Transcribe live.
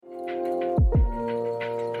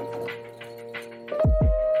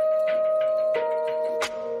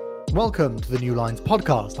Welcome to the New Lines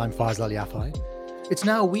podcast. I'm Faisal Al-Yafai. It's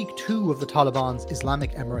now week 2 of the Taliban's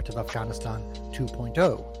Islamic Emirate of Afghanistan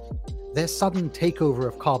 2.0. Their sudden takeover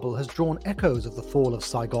of Kabul has drawn echoes of the fall of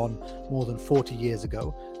Saigon more than 40 years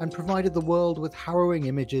ago and provided the world with harrowing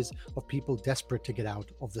images of people desperate to get out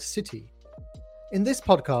of the city. In this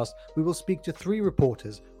podcast, we will speak to 3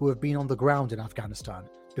 reporters who have been on the ground in Afghanistan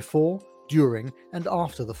before, during, and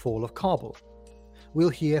after the fall of Kabul. We'll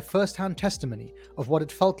hear first-hand testimony of what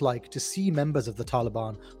it felt like to see members of the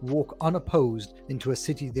Taliban walk unopposed into a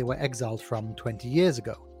city they were exiled from 20 years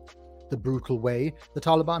ago, the brutal way the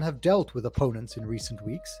Taliban have dealt with opponents in recent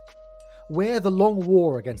weeks, where the long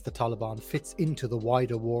war against the Taliban fits into the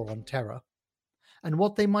wider war on terror, and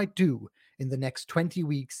what they might do in the next 20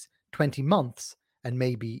 weeks, 20 months, and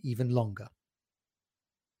maybe even longer.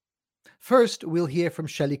 First, we'll hear from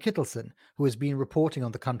Shelley Kittleson, who has been reporting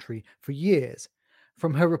on the country for years.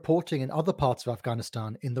 From her reporting in other parts of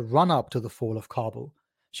Afghanistan in the run-up to the fall of Kabul,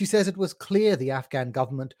 she says it was clear the Afghan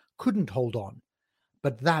government couldn't hold on,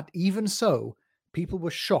 but that even so, people were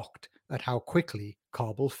shocked at how quickly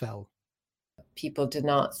Kabul fell. People did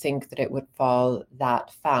not think that it would fall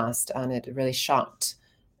that fast, and it really shocked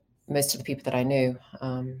most of the people that I knew.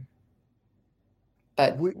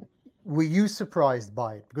 But were you surprised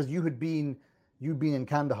by it? Because you'd been in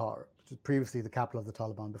Kandahar, which was previously the capital of the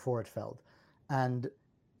Taliban before it fell. And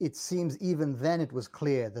it seems even then it was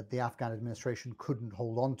clear that the Afghan administration couldn't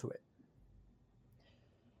hold on to it.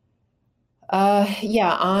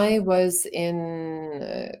 I was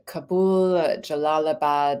in Kabul,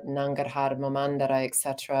 Jalalabad, Nangarhar, Mamandara,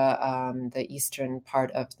 etc., the eastern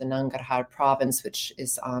part of the Nangarhar province, which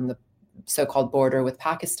is on the so-called border with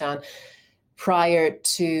Pakistan, prior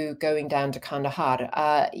to going down to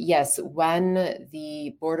Kandahar. Yes, when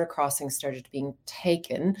the border crossings started being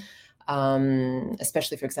taken,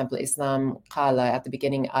 especially, for example, Islam Qala at the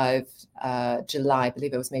beginning of July, I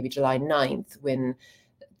believe it was maybe July 9th, when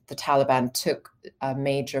the Taliban took a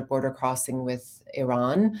major border crossing with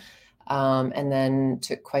Iran, and then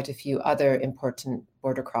took quite a few other important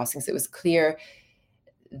border crossings. It was clear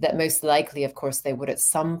that most likely, of course, they would at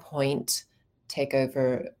some point take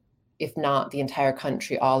over, if not the entire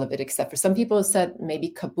country, all of it, except for some people said maybe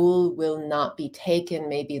Kabul will not be taken,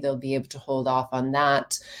 maybe they'll be able to hold off on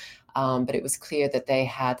that. But it was clear that they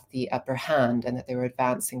had the upper hand and that they were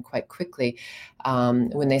advancing quite quickly.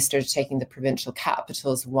 When they started taking the provincial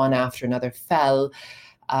capitals, one after another fell.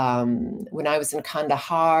 When I was in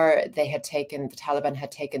Kandahar, the Taliban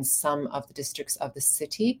had taken some of the districts of the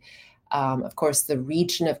city. Of course, the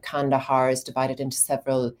region of Kandahar is divided into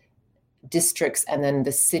several districts, and then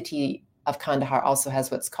the city of Kandahar also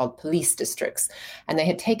has what's called police districts. And they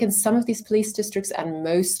had taken some of these police districts and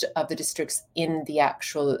most of the districts in the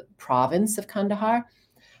actual province of Kandahar.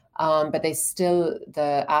 But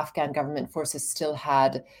the Afghan government forces still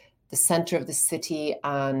had the center of the city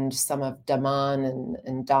and some of Daman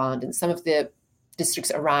and Dand and some of the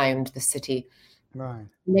districts around the city. Right.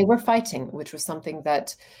 And they were fighting, which was something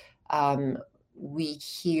that we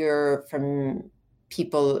hear from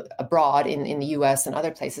people abroad in the US and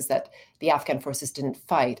other places, that the Afghan forces didn't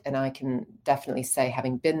fight. And I can definitely say,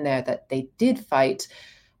 having been there, that they did fight,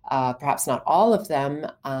 perhaps not all of them.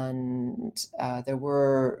 And there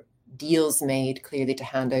were deals made clearly to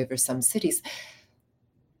hand over some cities.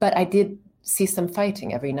 But I did see some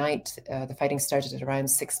fighting every night. The fighting started at around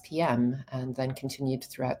 6 p.m. and then continued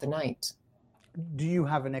throughout the night. Do you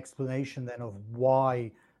have an explanation then of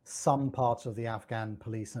why some parts of the Afghan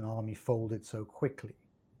police and army folded so quickly?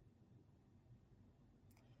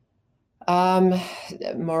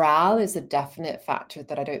 Morale is a definite factor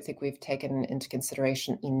that I don't think we've taken into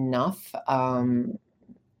consideration enough.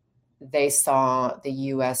 They saw the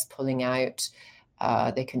US pulling out.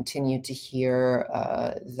 They continued to hear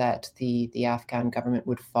that the Afghan government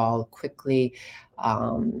would fall quickly.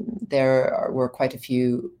 There were quite a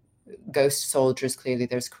few ghost soldiers. Clearly,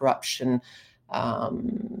 there's corruption.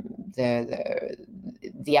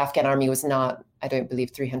 The Afghan army was not, I don't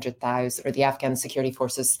believe, 300,000, or the Afghan security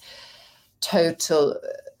forces total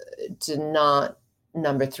did not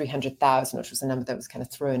number 300,000, which was a number that was kind of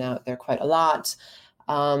thrown out there quite a lot.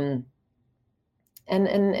 And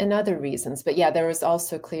other reasons. But yeah, there was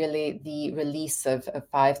also clearly the release of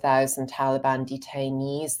 5,000 Taliban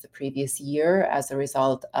detainees the previous year as a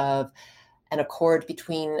result of an accord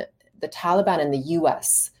between the Taliban and the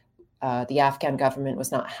US. The Afghan government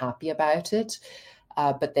was not happy about it,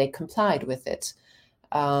 but they complied with it.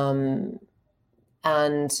 And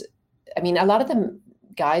I mean, a lot of the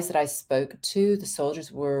guys that I spoke to, the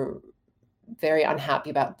soldiers, were very unhappy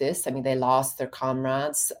about this. I mean, they lost their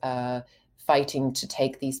comrades fighting to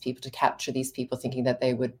take these people, to capture these people, thinking that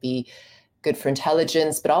they would be good for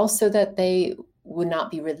intelligence, but also that they would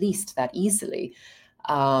not be released that easily.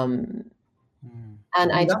 And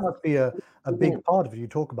that must be a big part of it. You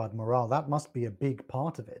talk about morale. That must be a big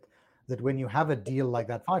part of it. That when you have a deal like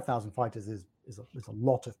that, 5,000 fighters is a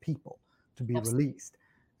lot of people to be released.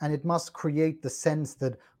 And it must create the sense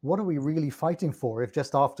that what are we really fighting for if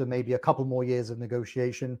just after maybe a couple more years of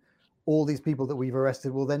negotiation, all these people that we've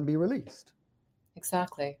arrested will then be released?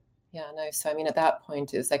 Exactly. Yeah, no. So, I mean, at that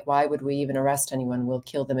point, it's like, why would we even arrest anyone? We'll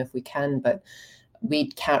kill them if we can, but we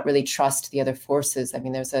can't really trust the other forces. I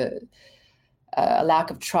mean, there's a lack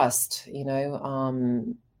of trust, you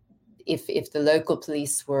know. If the local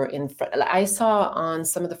police were in front, I saw on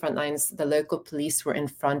some of the front lines, the local police were in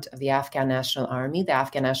front of the Afghan National Army. The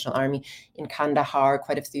Afghan National Army in Kandahar,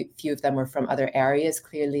 quite a few of them were from other areas,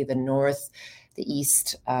 clearly the north, the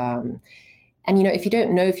east. And, you know, if you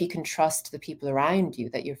don't know if you can trust the people around you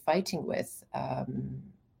that you're fighting with,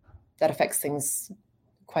 that affects things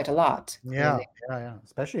quite a lot. Clearly. Yeah.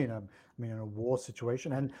 Especially in a war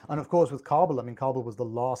situation. And of course with Kabul, I mean, Kabul was the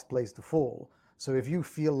last place to fall. So if you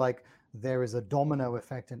feel like there is a domino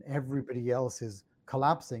effect and everybody else is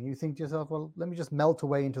collapsing, you think to yourself, well, let me just melt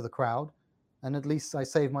away into the crowd, and at least I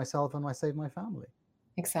save myself and I save my family.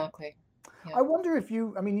 Exactly. Yeah. I wonder if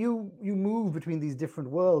you move between these different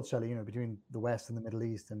worlds, Shelley, you know, between the West and the Middle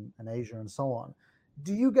East and Asia and so on.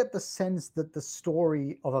 Do you get the sense that the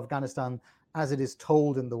story of Afghanistan as it is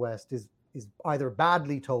told in the West is either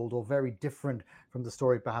badly told or very different from the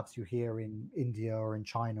story perhaps you hear in India or in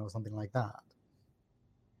China or something like that?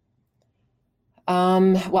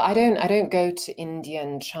 Well, I don't go to India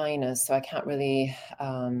and China, so I can't really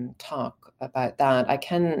talk about that. I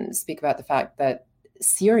can speak about the fact that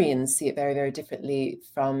Syrians see it very, very differently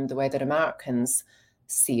from the way that Americans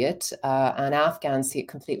see it, and Afghans see it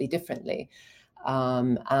completely differently.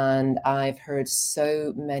 And I've heard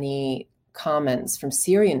so many comments from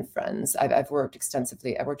Syrian friends. I've worked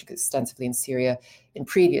extensively. I worked extensively in Syria in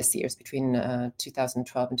previous years. Between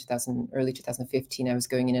 2012 and early 2015, I was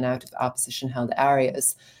going in and out of opposition-held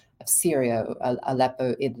areas of Syria,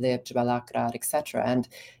 Aleppo, Idlib, Jabal Akrar, etc. And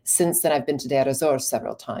since then, I've been to Deir ez-Zor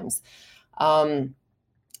several times.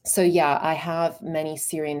 So yeah, I have many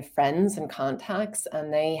Syrian friends and contacts,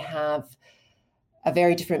 and they have a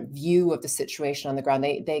very different view of the situation on the ground.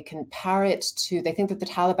 They compare it to, they think that the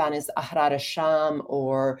Taliban is Ahrar al-Sham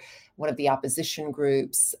or one of the opposition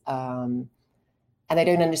groups. And they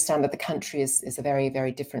don't understand that the country is a very,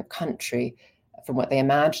 very different country from what they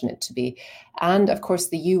imagine it to be. And of course,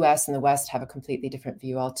 the US and the West have a completely different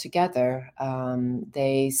view altogether.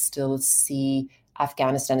 They still see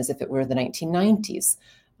Afghanistan as if it were the 1990s.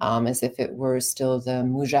 As if it were still the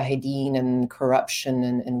mujahideen and corruption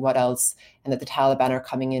and what else, and that the Taliban are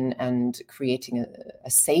coming in and creating a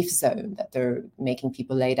safe zone, that they're making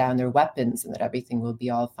people lay down their weapons and that everything will be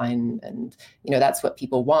all fine. And, you know, that's what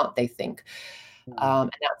people want, they think.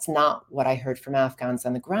 And that's not what I heard from Afghans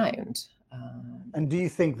on the ground. And do you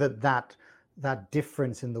think that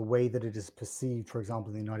difference in the way that it is perceived, for example,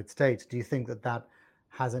 in the United States, do you think that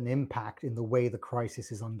has an impact in the way the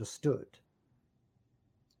crisis is understood?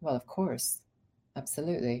 Well, of course,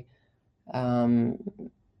 absolutely. I mean,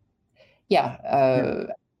 I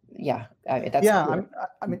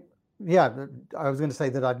was going to say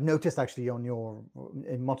that I've noticed actually in your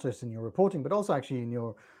reporting, but also actually in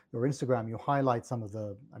your Instagram, you highlight some of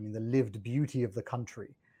the lived beauty of the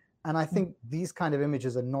country, and I think these kind of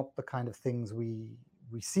images are not the kind of things we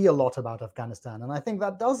see a lot about Afghanistan, and I think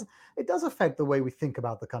that does affect the way we think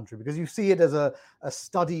about the country, because you see it as a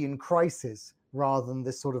study in crisis rather than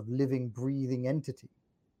this sort of living, breathing entity.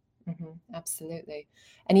 Absolutely.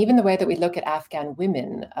 And even the way that we look at Afghan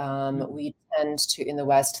women, we tend to, in the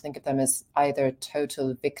West, think of them as either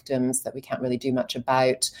total victims that we can't really do much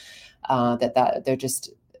about, that they're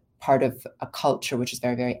just part of a culture which is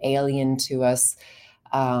very, very alien to us,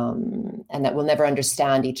 and that we'll never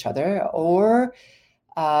understand each other. Or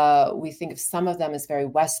we think of some of them as very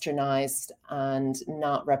westernized and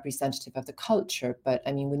not representative of the culture. But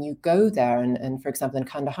I mean, when you go there, and for example, in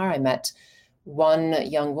Kandahar, I met one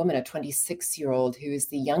young woman, a 26-year-old, who is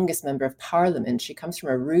the youngest member of parliament. She comes from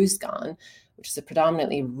Uruzgan, which is a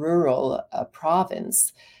predominantly rural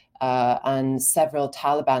province, and several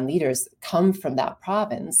Taliban leaders come from that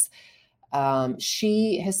province.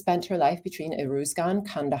 She has spent her life between Uruzgan,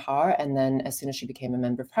 Kandahar, and then as soon as she became a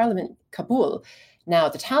member of parliament, Kabul. Now,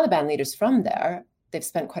 the Taliban leaders from there, they've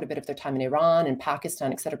spent quite a bit of their time in Iran and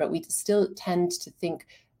Pakistan, et cetera, but we still tend to think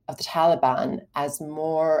of the Taliban as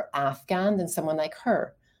more Afghan than someone like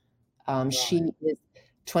her. Right. She is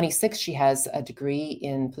 26, she has a degree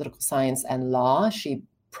in political science and law. She,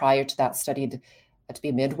 prior to that, studied to be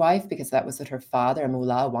a midwife because that was what her father, a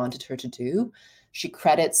mullah, wanted her to do. She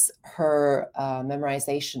credits her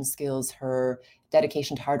memorization skills, her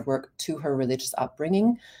dedication to hard work, to her religious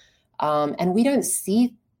upbringing. And we don't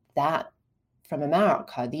see that from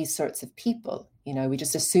America, these sorts of people. We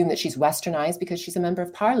just assume that she's westernized because she's a member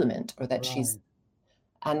of parliament, or that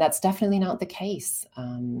and that's definitely not the case.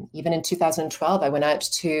 Even in 2012, I went out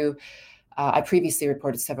to, I previously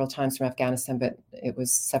reported several times from Afghanistan, but it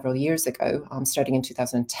was several years ago, starting in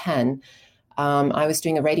 2010. I was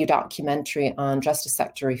doing a radio documentary on justice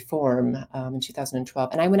sector reform in 2012.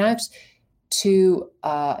 And I went out to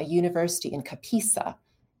a university in Kapisa,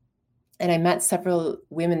 and I met several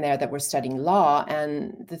women there that were studying law.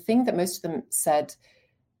 And the thing that most of them said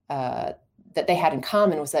that they had in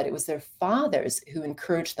common was that it was their fathers who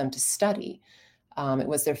encouraged them to study. It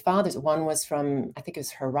was their fathers. One was from, I think it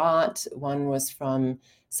was Herat, one was from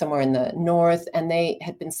somewhere in the north, and they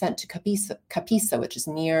had been sent to Kapisa, which is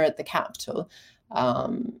near the capital,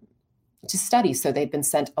 to study. So they'd been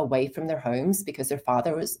sent away from their homes because their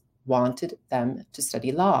fathers wanted them to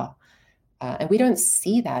study law. And we don't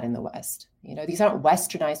see that in the West. These aren't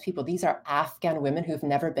westernized people. These are Afghan women who've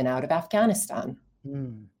never been out of Afghanistan.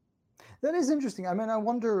 That is interesting. I mean, I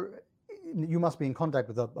wonder, you must be in contact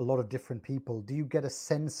with a lot of different people. Do you get a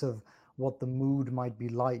sense of what the mood might be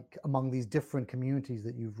like among these different communities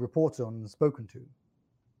that you've reported on and spoken to?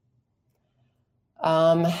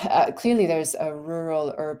 Clearly, there's a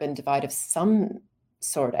rural-urban divide of some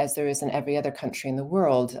sort, as there is in every other country in the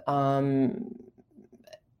world.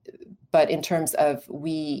 But in terms of,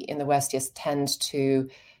 we in the West, yes, tend to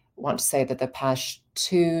want to say that the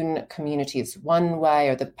Pashtun community is one way,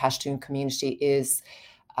 or the Pashtun community is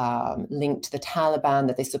linked to the Taliban,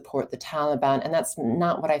 that they support the Taliban. And that's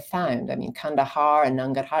not what I found. I mean, Kandahar and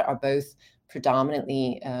Nangarhar are both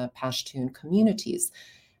predominantly Pashtun communities.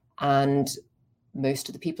 And most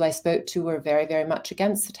of the people I spoke to were very, very much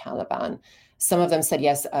against the Taliban. Some of them said,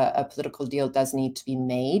 yes, a political deal does need to be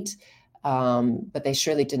made, but they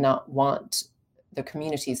surely did not want the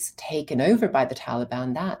communities taken over by the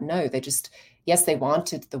Taliban. No, they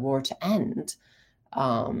wanted the war to end,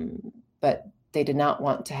 but they did not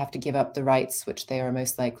want to have to give up the rights, which they are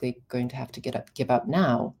most likely going to have to give up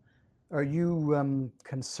now. Are you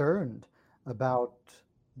concerned about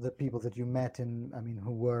the people that you met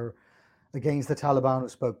who were against the Taliban, who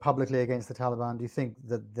spoke publicly against the Taliban? Do you think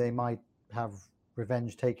that they might have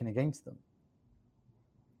revenge taken against them?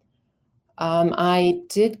 I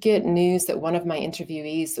did get news that one of my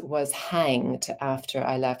interviewees was hanged after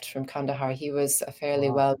I left from Kandahar. He was a fairly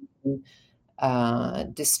well-known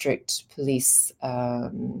district police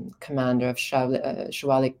commander of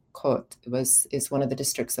Shawali Kot. Is one of the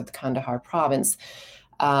districts of the Kandahar province.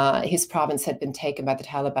 His province had been taken by the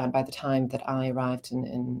Taliban by the time that I arrived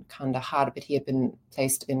in Kandahar, but he had been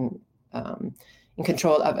placed in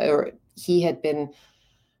control of, or he had been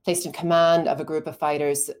placed in command of a group of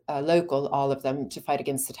fighters, local, all of them, to fight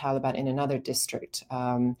against the Taliban in another district.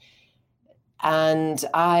 And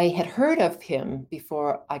I had heard of him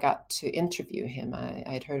before I got to interview him. I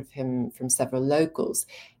had heard of him from several locals.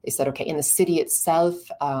 They said, okay, in the city itself,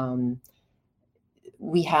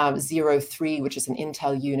 we have 03, which is an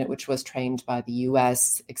intel unit, which was trained by the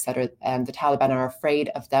US, et cetera. And the Taliban are afraid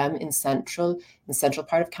of them in central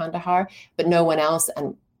part of Kandahar, but no one else.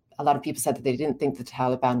 And a lot of people said that they didn't think the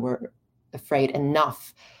Taliban were afraid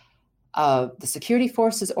enough of the security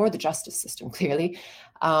forces or the justice system, clearly.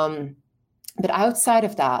 But outside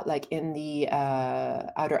of that, like in the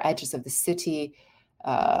outer edges of the city,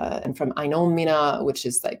 and from Ainon Mina, which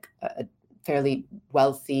is like a fairly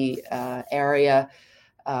wealthy area,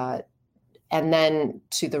 and then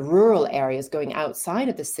to the rural areas going outside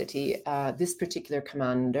of the city, this particular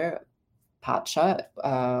commander, Pacha,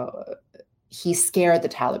 he scared the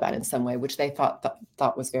Taliban in some way, which they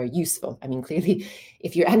thought was very useful. I mean, clearly,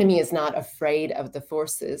 if your enemy is not afraid of the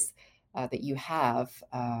forces that you have,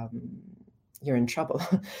 you're in trouble.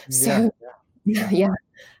 So, yeah.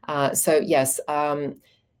 So yes,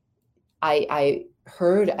 I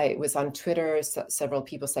heard, it was on Twitter, several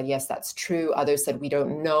people said, yes, that's true. Others said, we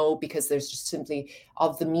don't know, because there's just simply,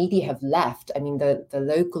 all the media have left. I mean, the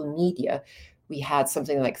local media, we had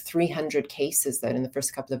something like 300 cases that in the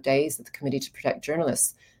first couple of days that the Committee to Protect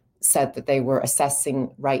Journalists said that they were assessing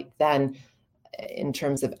right then in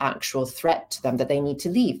terms of actual threat to them, that they need to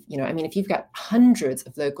leave. I mean, if you've got hundreds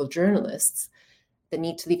of local journalists that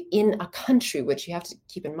need to leave in a country, which you have to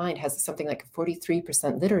keep in mind has something like a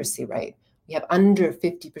 43% literacy rate. We have under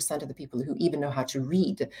 50% of the people who even know how to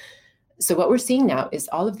read. So what we're seeing now is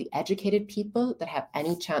all of the educated people that have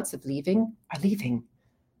any chance of leaving are leaving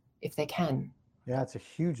if they can. Yeah, it's a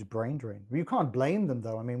huge brain drain. You can't blame them,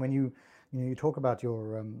 though. I mean, when you talk about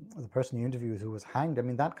your the person you interviewed who was hanged, I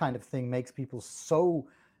mean, that kind of thing makes people so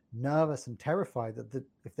nervous and terrified that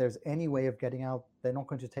if there's any way of getting out, they're not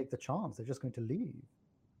going to take the chance. They're just going to leave.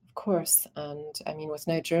 Of course. And I mean, with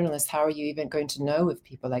no journalist, how are you even going to know if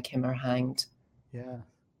people like him are hanged? Yeah.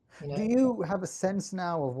 You know? Do you have a sense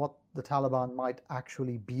now of what the Taliban might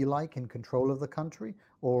actually be like in control of the country?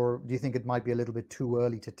 Or do you think it might be a little bit too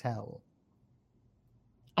early to tell?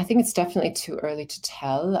 I think it's definitely too early to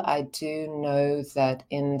tell. I do know that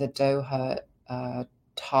in the Doha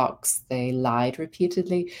talks, they lied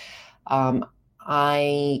repeatedly.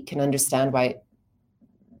 I can understand why,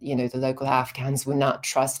 the local Afghans would not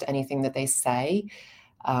trust anything that they say.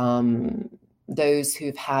 Those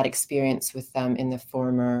who've had experience with them in the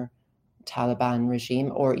former Taliban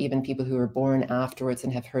regime, or even people who were born afterwards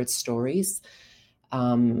and have heard stories,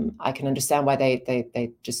 I can understand why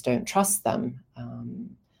they just don't trust them.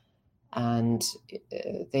 And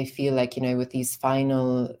they feel like, with these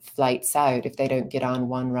final flights out, if they don't get on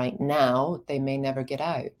one right now, they may never get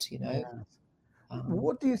out, Yes.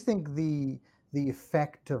 What do you think the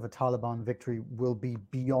effect of a Taliban victory will be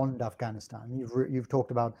beyond Afghanistan? You've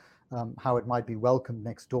talked about how it might be welcomed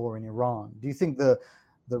next door in Iran. Do you think the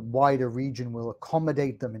wider region will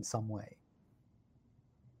accommodate them in some way?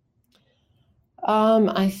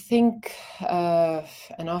 I think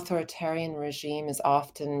an authoritarian regime is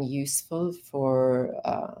often useful for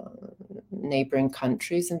neighboring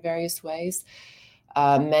countries in various ways.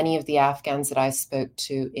 Many of the Afghans that I spoke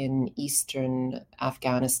to in eastern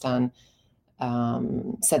Afghanistan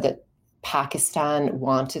said that Pakistan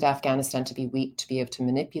wanted Afghanistan to be weak, to be able to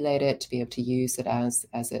manipulate it, to be able to use it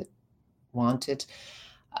as it wanted.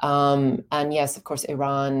 And yes, of course,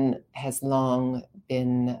 Iran has long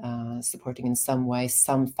been supporting in some way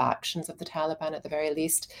some factions of the Taliban at the very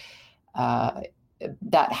least.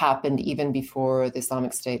 That happened even before the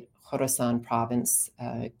Islamic State Khorasan province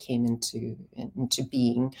came into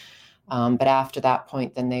being. But after that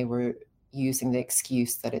point, then they were using the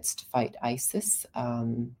excuse that it's to fight ISIS,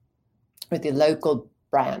 or the local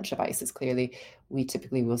branch of ISIS. Clearly, we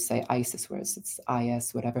typically will say ISIS, whereas it's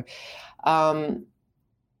IS, whatever.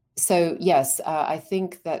 So yes, I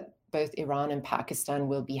think that both Iran and Pakistan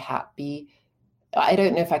will be happy. I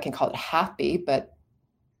don't know if I can call it happy, but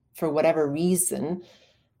for whatever reason,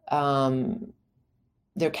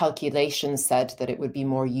 their calculations said that it would be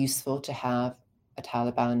more useful to have a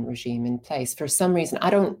Taliban regime in place. For some reason,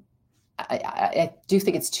 I do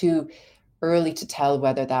think it's too early to tell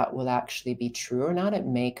whether that will actually be true or not. It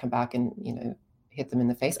may come back and, hit them in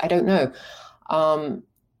the face. I don't know.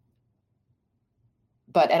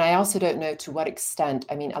 And I also don't know to what extent.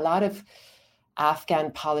 I mean, a lot of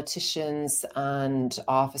Afghan politicians and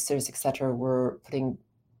officers, etc., were putting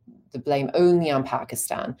the blame only on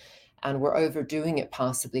Pakistan, and were overdoing it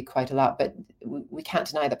possibly quite a lot. But we can't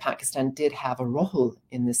deny that Pakistan did have a role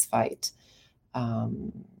in this fight.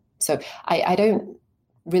 So I don't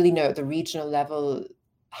really know at the regional level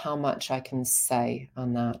how much I can say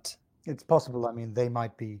on that. It's possible. I mean, they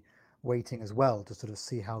might be waiting as well to sort of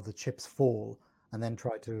see how the chips fall and then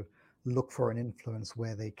try to look for an influence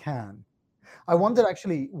where they can. I wondered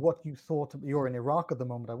actually what you thought. You're in Iraq at the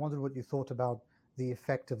moment. I wondered what you thought about the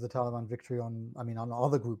effect of the Taliban victory on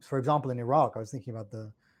other groups. For example, in Iraq, I was thinking about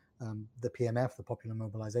the PMF, the Popular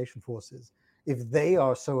Mobilization Forces. If they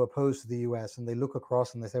are so opposed to the US and they look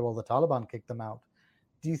across and they say, well, the Taliban kicked them out,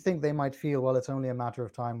 do you think they might feel, well, it's only a matter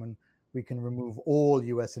of time when we can remove all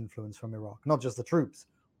US influence from Iraq, not just the troops,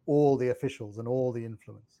 all the officials and all the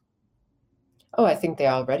influence? Oh, I think they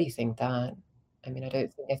already think that. I mean,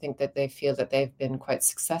 I think that they feel that they've been quite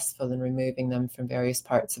successful in removing them from various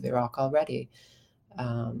parts of Iraq already.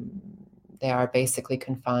 They are basically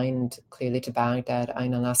confined clearly to Baghdad,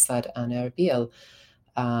 Ain al-Assad, and Erbil,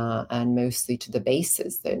 and mostly to the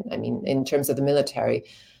bases. I mean, in terms of the military,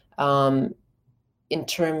 in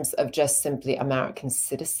terms of just simply American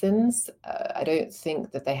citizens, I don't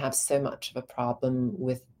think that they have so much of a problem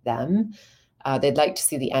with them. They'd like to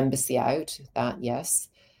see the embassy out, that yes.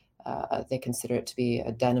 They consider it to be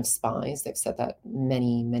a den of spies. They've said that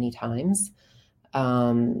many, many times.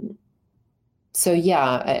 So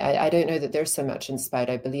yeah, I don't know that there's so much inspired.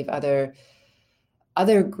 I believe other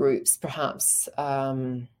groups, perhaps,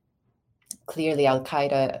 clearly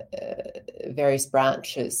Al-Qaeda, various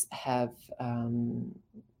branches have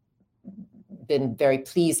been very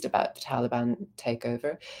pleased about the Taliban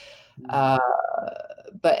takeover.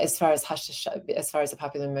 But as far as the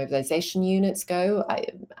popular mobilization units go, I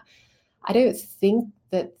don't think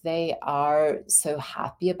that they are so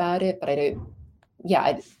happy about it, but I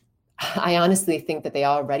honestly think that they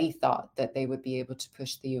already thought that they would be able to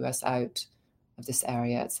push the US out of this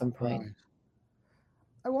area at some point. Right.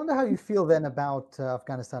 I wonder how you feel then about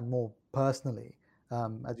Afghanistan more personally.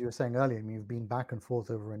 As you were saying earlier, I mean, you've been back and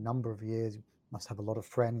forth over a number of years. You must have a lot of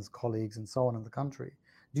friends, colleagues, and so on in the country.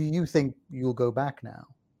 Do you think you'll go back now?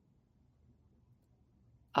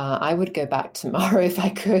 I would go back tomorrow if I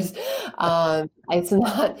could. It's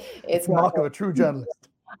not. It's the mark of a true journalist.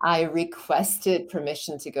 I requested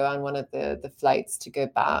permission to go on one of the flights to go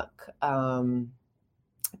back,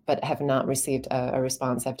 but have not received a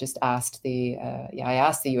response. I've just asked I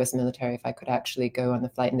asked the U.S. military if I could actually go on the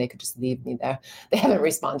flight, and they could just leave me there. They haven't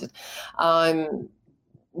responded.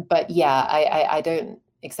 But yeah, I don't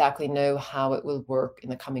exactly know how it will work in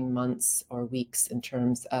the coming months or weeks in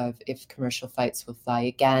terms of if commercial flights will fly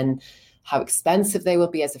again, how expensive they will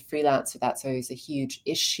be as a freelancer. That's always a huge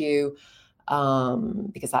issue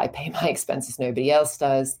because I pay my expenses, nobody else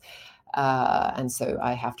does. And so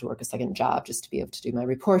I have to work a second job just to be able to do my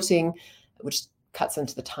reporting, which cuts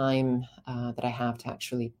into the time that I have to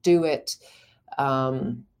actually do it.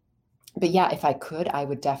 But yeah, if I could, I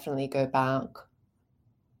would definitely go back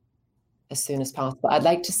as soon as possible. I'd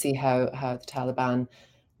like to see how the Taliban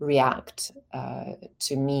react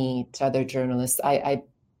to me, to other journalists. I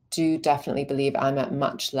do definitely believe I'm at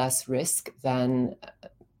much less risk than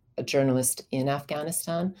a journalist in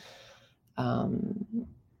Afghanistan.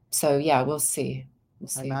 So yeah, we'll see.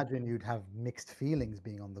 I imagine you'd have mixed feelings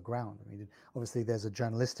being on the ground. I mean, obviously there's a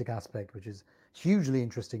journalistic aspect, which is hugely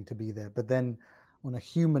interesting to be there. But then on a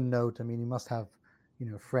human note, I mean, you must have,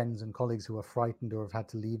 friends and colleagues who are frightened or have had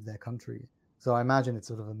to leave their country. So I imagine it's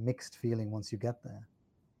sort of a mixed feeling once you get there.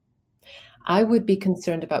 I would be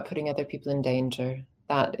concerned about putting other people in danger.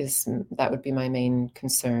 That would be my main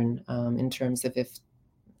concern in terms of if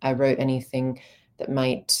I wrote anything that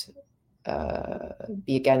might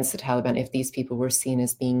be against the Taliban, if these people were seen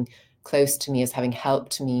as being close to me, as having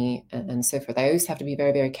helped me, and so forth. I always have to be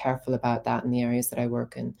very, very careful about that in the areas that I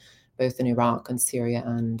work in, both in Iraq and Syria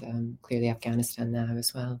and clearly Afghanistan now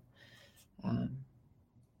as well.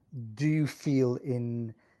 Do you feel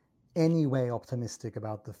in any way optimistic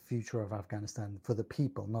about the future of Afghanistan for the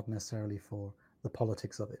people, not necessarily for the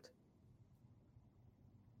politics of it?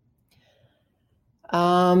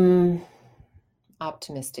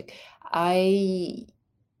 Optimistic. I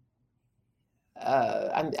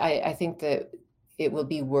think that it will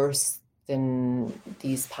be worse than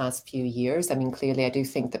these past few years. I mean, clearly, I do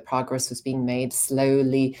think that progress was being made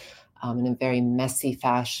slowly, in a very messy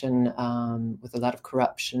fashion, with a lot of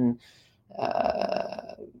corruption.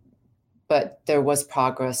 But there was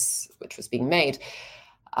progress which was being made.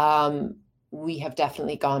 We have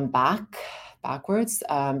definitely gone backwards.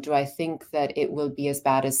 Do I think that it will be as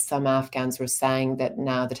bad as some Afghans were saying, that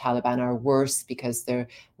now the Taliban are worse because they're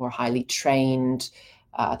more highly trained,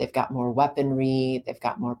 they've got more weaponry, they've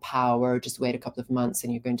got more power? Just wait a couple of months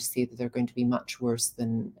and you're going to see that they're going to be much worse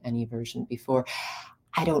than any version before.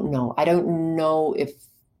 I don't know. I don't know if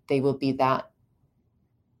they will be as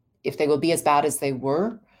bad as they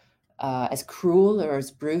were, as cruel or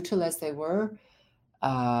as brutal as they were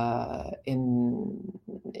in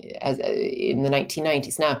the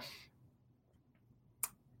 1990s. Now,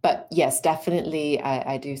 but yes, definitely,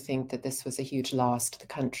 I do think that this was a huge loss to the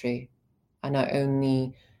country, and not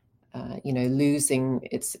only losing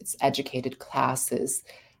its educated classes,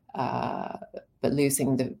 but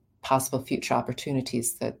losing the possible future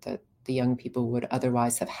opportunities that the young people would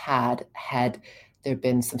otherwise have had there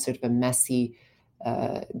been some sort of a messy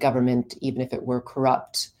government, even if it were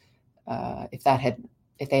corrupt. If they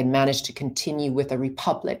had managed to continue with a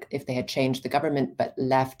republic, if they had changed the government but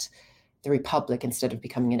left the republic instead of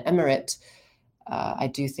becoming an emirate, I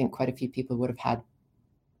do think quite a few people would have had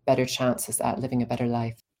better chances at living a better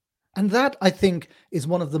life. And that, I think, is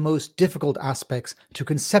one of the most difficult aspects to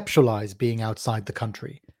conceptualize being outside the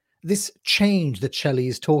country. This change that Shelley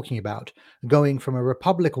is talking about, going from a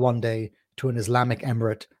republic one day to an Islamic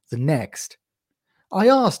emirate the next. I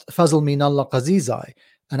asked Fazl Minallah Qazizai,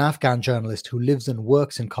 an Afghan journalist who lives and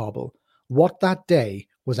works in Kabul, what that day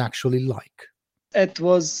was actually like. It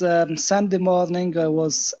was Sunday morning. I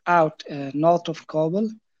was out north of Kabul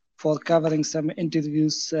for covering some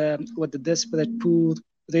interviews with the desperate poor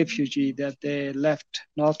refugee that they left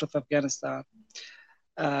north of Afghanistan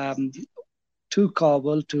to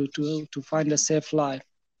Kabul to find a safe life.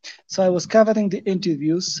 So I was covering the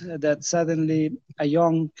interviews that suddenly a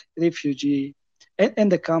young refugee in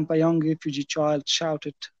the camp, a young refugee child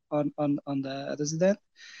shouted on the resident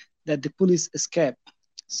that the police escaped.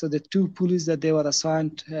 So the two police that they were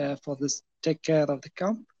assigned for this take care of the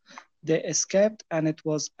camp, they escaped, and it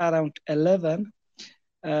was around 11.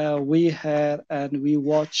 We heard and we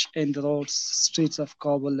watched in the roads, streets of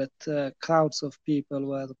Kabul, that crowds of people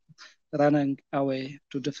were running away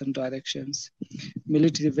to different directions.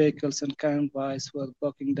 Military vehicles and convoys were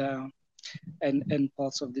broken down in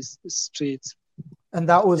parts of these streets. And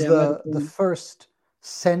that was the first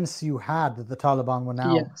sense you had that the Taliban were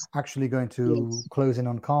now actually going to close in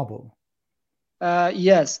on Kabul.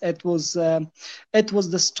 Yes, it was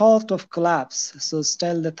the start of collapse. So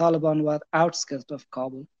still the Taliban were outskirts of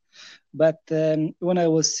Kabul. But when I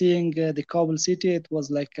was seeing the Kabul city, it was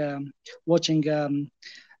like watching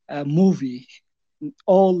a movie.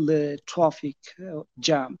 All the traffic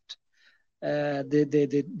jammed.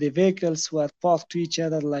 The vehicles were parked to each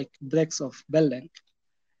other like bricks of building.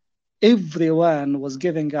 Everyone was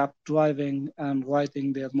giving up driving and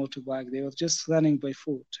riding their motorbike. They were just running by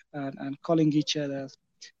foot and calling each other,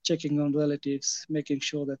 checking on relatives, making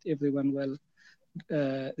sure that everyone will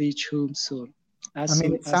reach home soon.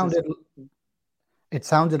 It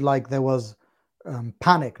sounded like there was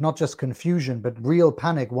panic, not just confusion, but real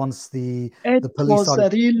panic once the police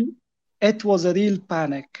started. It was a real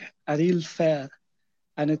panic, a real fear,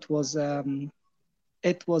 and it was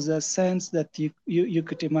a sense that you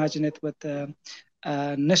could imagine it with a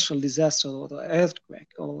natural disaster or an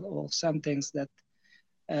earthquake or some things that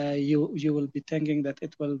you will be thinking that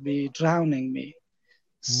it will be drowning me.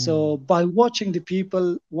 So by watching the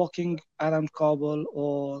people walking around Kabul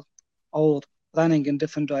or running in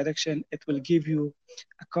different direction, it will give you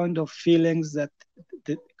a kind of feelings that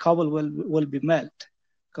the Kabul will be melt.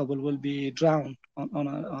 Kabul will be drowned on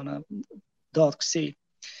a dark sea.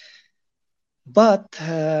 But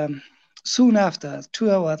soon after,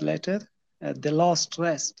 2 hours later, the last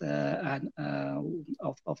rest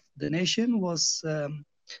of the nation was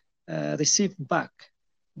received back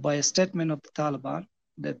by a statement of the Taliban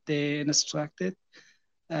that they instructed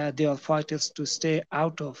their fighters to stay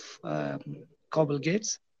out of Kabul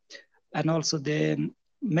gates, and also they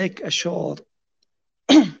make assured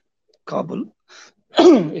Kabul,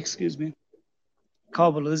 excuse me,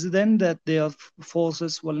 Kabul resident that their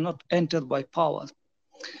forces will not enter by power.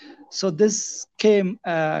 So this came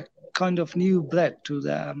a kind of new breath to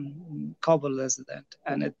the Kabul resident,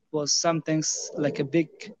 and it was something like a big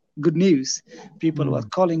good news. People were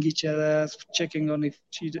calling each other, checking on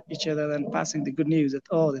each other, and passing the good news that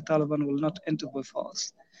the Taliban will not enter by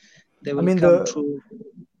force. They will come through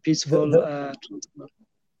peaceful.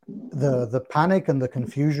 The panic and the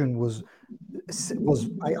confusion was,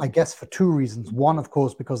 I guess, for two reasons. One, of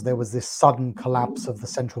course, because there was this sudden collapse of the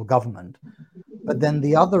central government. But then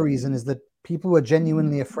the other reason is that people were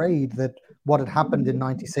genuinely afraid that what had happened in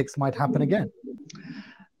 96 might happen again.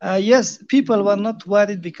 Yes, people were not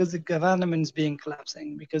worried because the government is being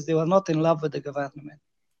collapsing, because they were not in love with the government.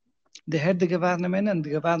 They had the government, and the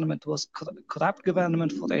government was corrupt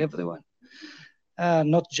government for everyone,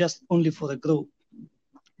 not just only for the group.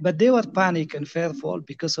 But they were panic and fearful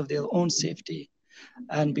because of their own safety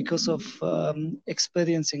and because of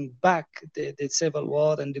experiencing back the civil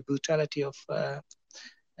war and the brutality of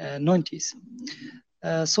 90s.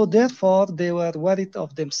 So therefore, they were worried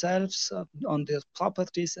of themselves, on their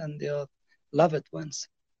properties and their loved ones.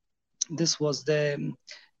 This was the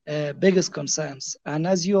biggest concerns. And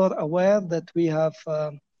as you are aware that we have,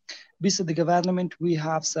 besides the government, we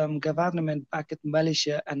have some government-backed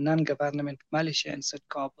militia and non-government militia inside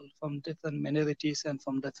Kabul from different minorities and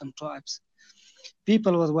from different tribes.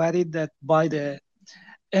 People were worried that by the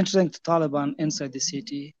entering the Taliban inside the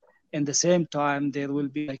city, in the same time, there will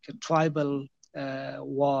be like a tribal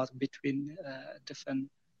war between different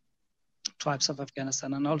tribes of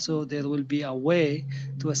Afghanistan, and also there will be a way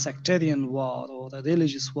to a sectarian war or a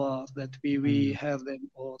religious war that we heard them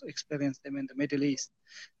or experienced them in the Middle East.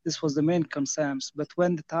 This was the main concerns. But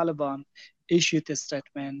when the Taliban issued a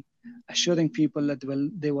statement assuring people that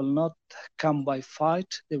they will not come by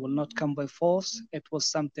fight, they will not come by force, it was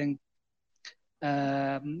something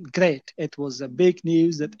great. It was a big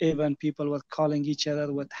news that even people were calling each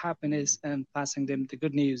other with happiness and passing them the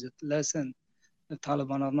good news that, listen, the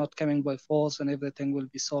Taliban are not coming by force and everything will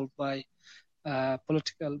be solved by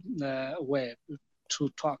political way, through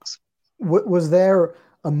talks. Was there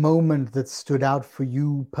a moment that stood out for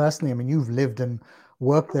you personally? I mean, you've lived and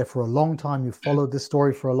worked there for a long time. You've followed this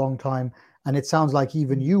story for a long time. And it sounds like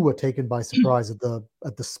even you were taken by surprise at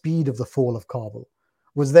the speed of the fall of Kabul.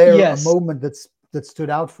 Was there a moment that stood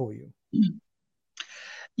out for you?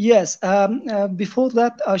 Yes. Before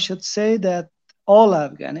that, I should say that all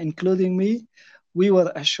Afghan, including me, we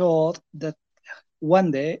were assured that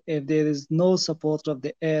one day, if there is no support of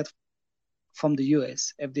the air from the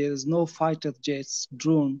US, if there is no fighter jets,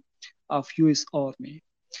 drone of US Army,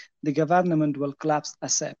 the government will collapse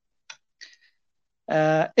ASAP.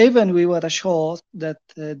 Even we were assured that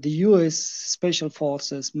the US Special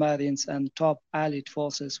Forces, Marines, and top allied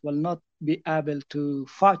forces will not be able to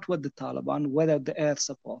fight with the Taliban without the air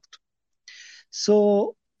support.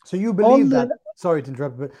 So you believe that, sorry to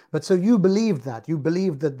interrupt, but so you believed that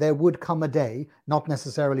there would come a day, not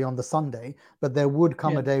necessarily on the Sunday, but there would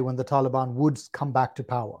come a day when the Taliban would come back to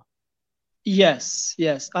power. Yes,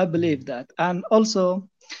 I believe that. And also,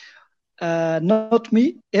 not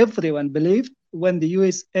me, everyone believed when the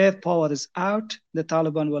US air power is out, the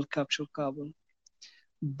Taliban will capture Kabul.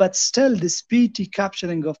 But still, the speedy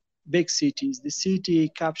capturing of big cities, the city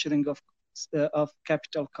capturing of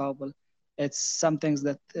capital Kabul, it's something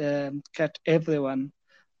that kept everyone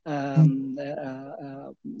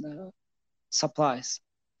surprised.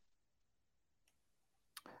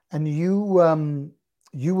 And you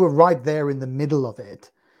were right there in the middle of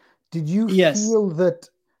it. Did you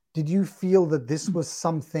feel that this was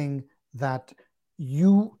something that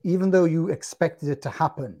you, even though you expected it to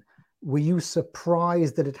happen, were you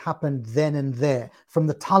surprised that it happened then and there? From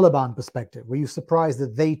the Taliban perspective, were you surprised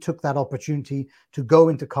that they took that opportunity to go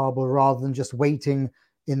into Kabul rather than just waiting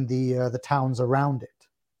in the towns around it?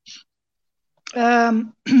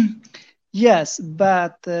 Yes,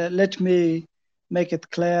 but let me make it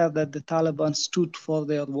clear that the Taliban stood for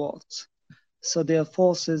their words. So their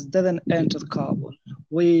forces didn't enter Kabul.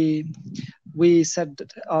 We sat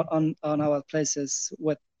on our places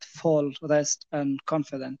with full rest and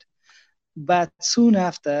confident. But soon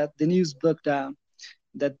after, the news broke down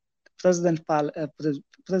that President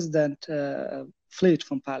fled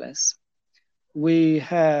from palace. We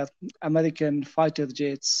heard American fighter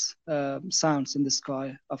jets sounds in the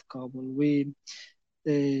sky of Kabul. We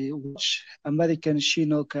watched American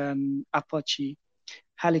Chinook and Apache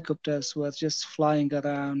helicopters were just flying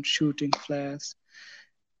around, shooting flares.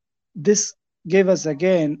 This gave us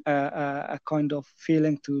again a kind of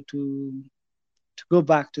feeling to go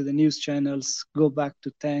back to the news channels, go back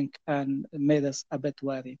to think, and made us a bit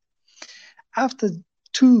worried. After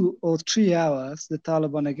 2 or 3 hours, the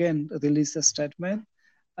Taliban again released a statement,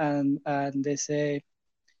 and they say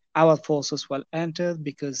our forces will enter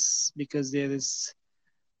because there is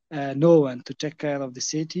no one to take care of the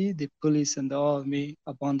city. The police and the army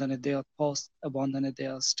abandoned their post, abandoned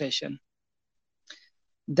their station.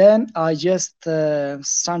 Then I just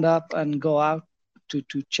stand up and go out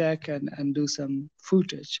to check and do some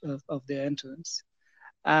footage of the entrance.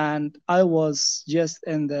 And I was just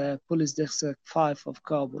in the police district 5 of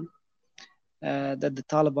Kabul that the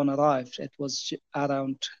Taliban arrived. It was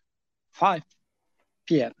around 5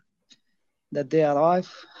 p.m. that they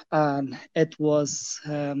arrived, and it was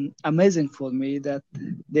amazing for me that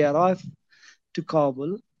they arrived to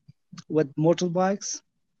Kabul with motorbikes,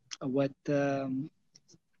 with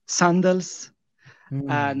sandals,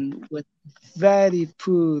 and with very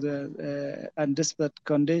poor and desperate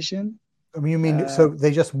condition. I mean, you mean so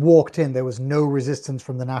they just walked in? There was no resistance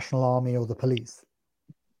from the National Army or the police?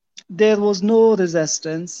 There was no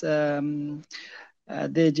resistance.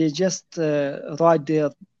 They just ride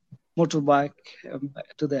their motorbike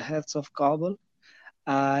to the heads of Kabul,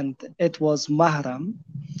 and it was Mahram.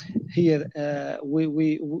 Here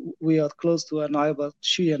we are close to a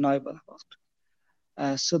Shia neighborhood.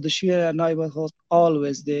 So the Shia neighborhood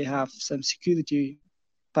always they have some security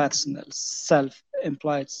personnel,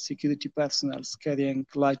 self-employed security personnel carrying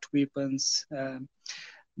light weapons.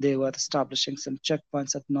 They were establishing some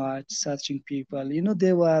checkpoints at night, searching people.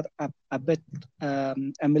 They were a bit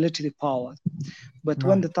a military power. But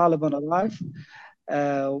when the Taliban arrived,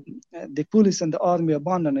 the police and the army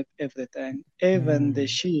abandoned everything. Even the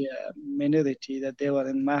Shia minority that they were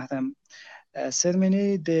in Mahram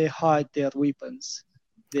ceremony, they hide their weapons.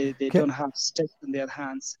 They don't have sticks in their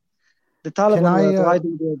hands. The Taliban were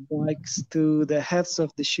riding their bikes to the heads of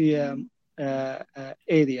the Shia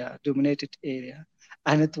dominated area.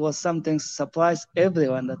 And it was something surprised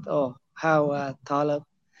everyone that, how a Talib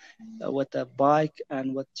with a bike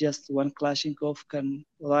and with just one Kalashnikov can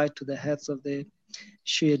ride to the heads of the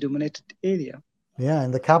Shia-dominated area. Yeah,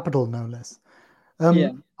 in the capital, no less.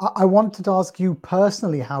 I wanted to ask you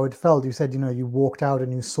personally how it felt. You said, you walked out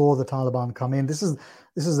and you saw the Taliban come in. This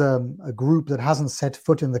is a group that hasn't set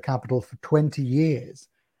foot in the capital for 20 years.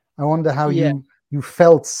 I wonder how you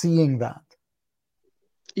felt seeing that.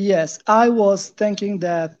 Yes, I was thinking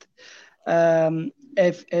that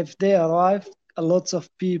if they arrive, lots of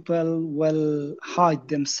people will hide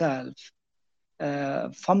themselves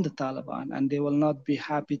from the Taliban, and they will not be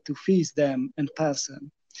happy to face them in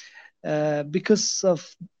person because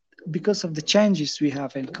of the changes we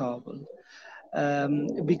have in Kabul.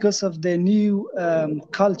 Because of the new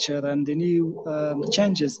culture and the new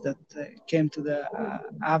changes that came to the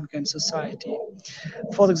Afghan society.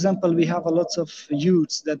 For example, we have a lot of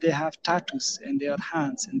youths that they have tattoos in their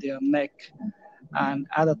hands, in their neck, and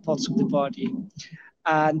other parts of the body.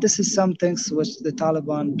 And this is some things which the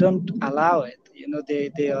Taliban don't allow it.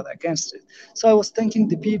 They are against it. So I was thinking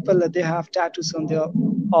the people that they have tattoos on their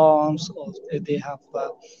arms, or they have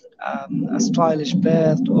a stylish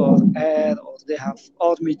belt or hair, or they have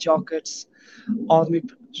army jackets, army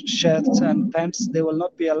shirts and pants, they will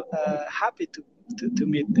not be happy to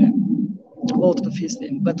meet them or to face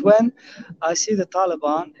them. But when I see the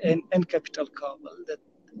Taliban in capital Kabul, that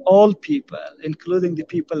all people, including the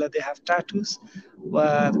people that they have tattoos,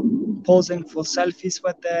 were posing for selfies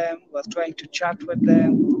with them, were trying to chat with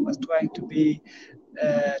them, were trying to be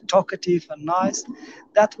talkative and nice.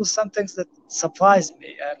 That was something that surprised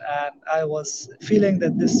me, and I was feeling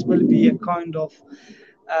that this will be a kind of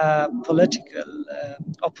political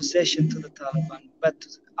opposition to the Taliban. But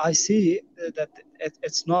I see that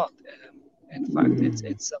it's not. In fact,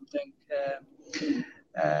 it's something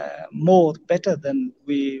more better than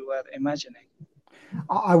we were imagining.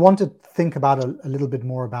 I want to think about a little bit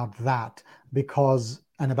more about that,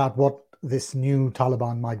 and about what this new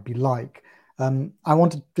Taliban might be like. I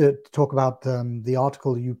wanted to talk about the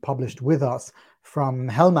article you published with us from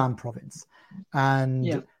Helmand province.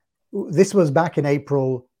 And this was back in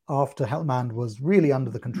April, after Helmand was really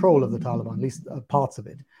under the control of the Taliban, at least parts of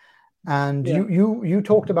it. And you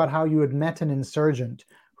talked about how you had met an insurgent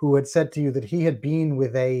who had said to you that he had been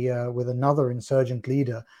with another insurgent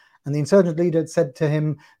leader, and the insurgent leader had said to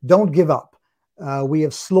him, "Don't give up. We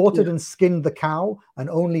have slaughtered and skinned the cow,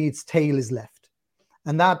 and only its tail is left."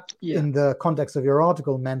 And that, in the context of your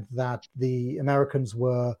article, meant that the Americans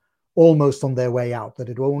were almost on their way out, that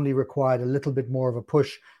it only required a little bit more of a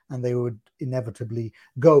push and they would inevitably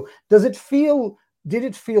go. Did it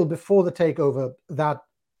feel before the takeover that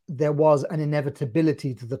there was an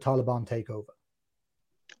inevitability to the Taliban takeover?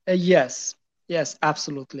 Yes,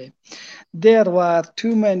 absolutely. There were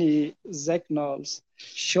too many signals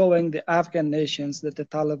showing the Afghan nations that the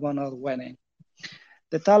Taliban are winning.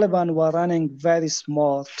 The Taliban were running very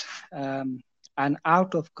smart and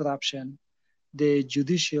out of corruption the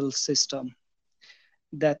judicial system,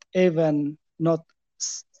 that even not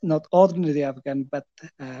ordinary Afghan, but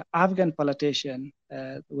Afghan politicians,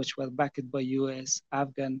 which were backed by US,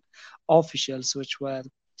 Afghan officials, which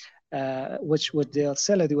with their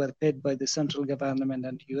salary were paid by the central government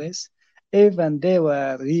and US, even they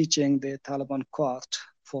were reaching the Taliban court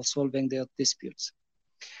for solving their disputes.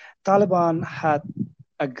 Taliban had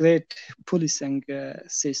a great policing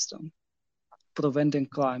system, preventing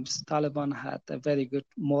crimes. Taliban had a very good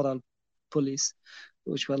moral police,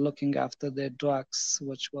 which were looking after the drugs,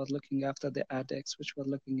 which were looking after the addicts, which were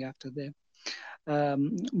looking after the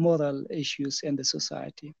moral issues in the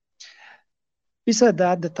society. Besides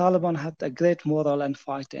that, the Taliban had a great moral and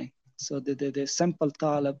fighting. So the simple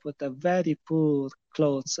Talib with a very poor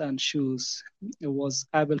clothes and shoes was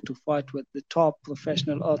able to fight with the top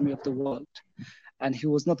professional army of the world. And he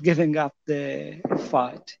was not giving up the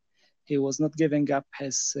fight. He was not giving up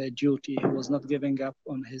his duty. He was not giving up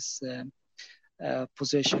on his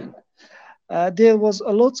position. There was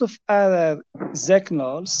a lot of other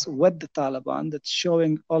signals with the Taliban that's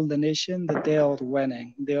showing all the nation that they are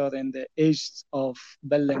winning. They are in the age of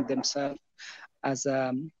building themselves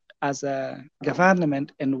as a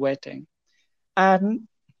government in waiting. And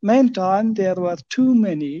meantime, there were too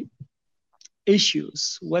many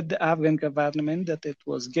issues with the Afghan government that it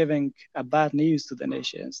was giving a bad news to the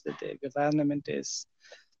nations, that the government is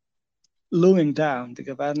lowing down, the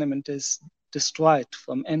government is destroyed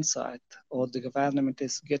from inside, or the government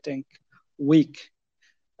is getting weak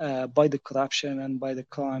by the corruption and by the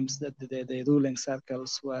crimes that the ruling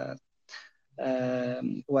circles were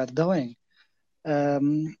doing.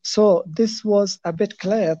 So this was a bit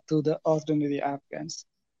clear to the ordinary Afghans.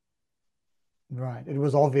 Right. It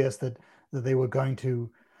was obvious that they were going to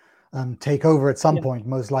take over at some point,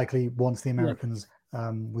 most likely once the Americans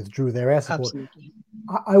withdrew their air support. Absolutely.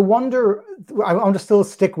 I want to still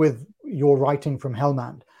stick with your writing from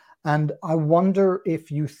Helmand, and I wonder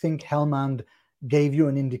if you think Helmand gave you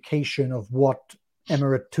an indication of what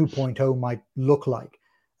Emirate 2.0 might look like.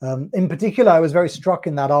 In particular, I was very struck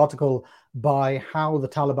in that article by how the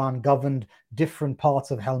Taliban governed different parts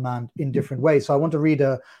of Helmand in different ways. So I want to read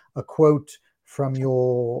a quote from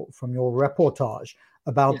your reportage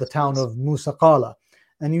about the town of Musa Qala.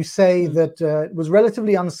 And you say that it was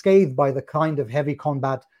relatively unscathed by the kind of heavy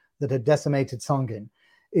combat that had decimated Sangin.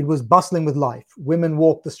 It was bustling with life. Women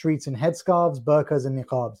walked the streets in headscarves, burqas, and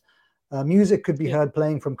niqabs. Music could be heard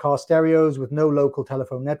playing from car stereos with no local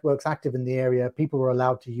telephone networks active in the area. People were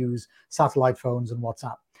allowed to use satellite phones and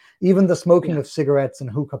WhatsApp. Even the smoking of cigarettes and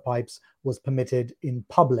hookah pipes was permitted in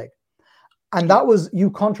public. And that was,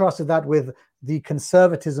 you contrasted that with the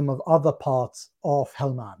conservatism of other parts of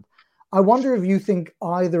Helmand. I wonder if you think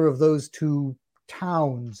either of those two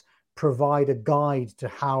towns provide a guide to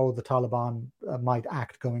how the Taliban might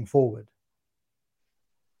act going forward.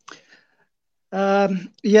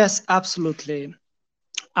 Yes, absolutely.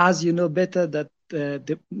 As you know better, that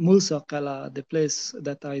the Musa Qala, the place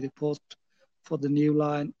that I report for the new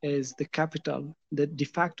line, is the capital, the de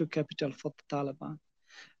facto capital for the Taliban.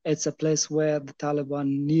 It's a place where the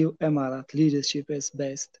Taliban new Emirate leadership is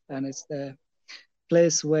based, and it's the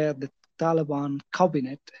place where the Taliban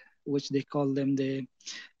cabinet, which they call them the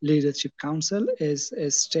leadership council, is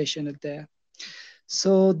stationed there.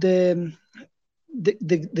 So the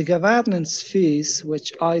governance fees,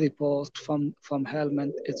 which I report from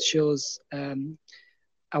Helmand, it shows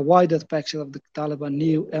a wider picture of the Taliban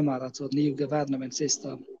new Emirates or new government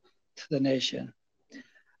system to the nation.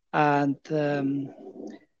 And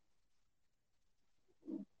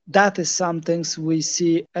that is some things we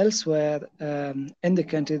see elsewhere in the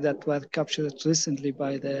country that were captured recently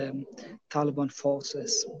by the Taliban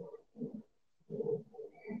forces.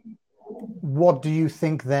 What do you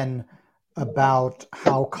think then about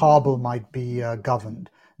how Kabul might be governed?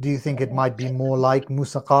 Do you think it might be more like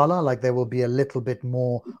Musa Qala, like there will be a little bit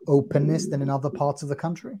more openness than in other parts of the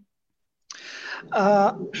country?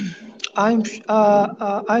 I'm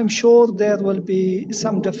sure there will be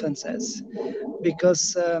some differences,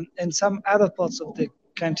 because in some other parts of the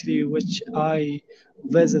country which I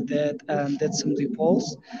visited and did some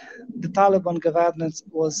reports, the Taliban governance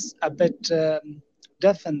was a bit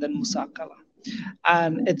different than Musa Qala.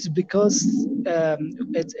 And it's because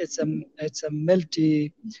it's a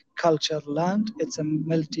multi-cultural land, it's a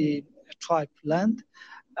multi-tribe land.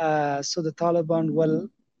 So the Taliban will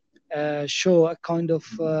show a kind of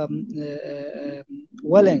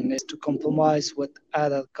willingness to compromise with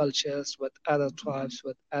other cultures, with other tribes,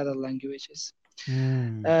 with other languages.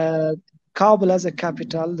 Kabul as a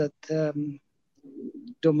capital that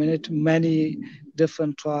dominate many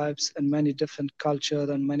different tribes and many different cultures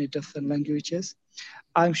and many different languages.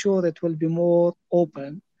 I'm sure it will be more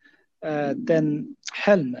open than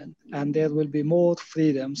Helmand, and there will be more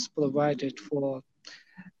freedoms provided for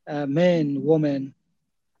men, women,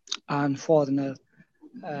 and foreigners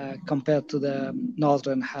compared to the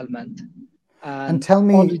northern Helmand. And tell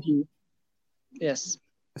me, yes.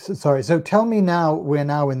 Sorry. So tell me now, we're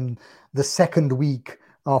now in the second week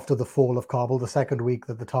after the fall of Kabul, the second week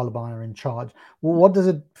that the Taliban are in charge. Well, what does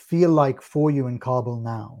it feel like for you in Kabul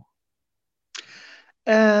now?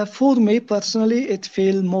 For me personally, it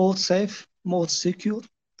feels more safe, more secure,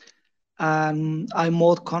 and I'm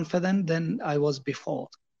more confident than I was before.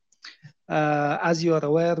 As you are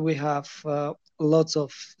aware, we have lots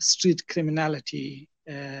of street criminality,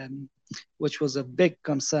 which was a big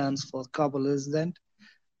concern for Kabul residents,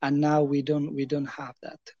 and now we don't have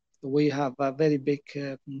that. We have a very big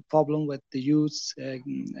problem with the youth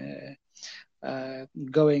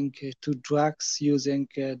going to drugs, using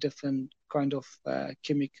different kind of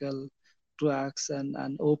chemical drugs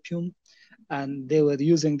and opium, and they were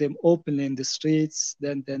using them openly in the streets.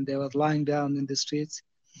 Then they were lying down in the streets.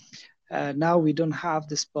 Now we don't have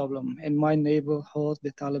this problem. In my neighborhood,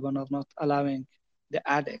 the Taliban are not allowing the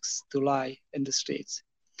addicts to lie in the streets.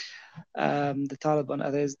 The Taliban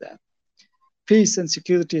erased that. Peace and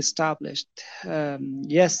security established.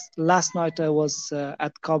 Yes, last night I was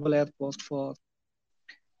at Kabul airport for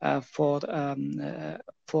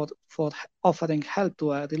offering help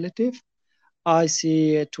to a relative. I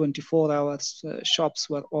see 24 hours shops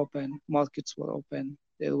were open, markets were open.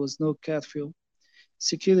 There was no curfew.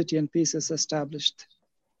 Security and peace is established.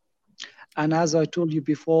 And as I told you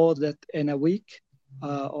before, that in a week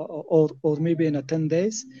or maybe in 10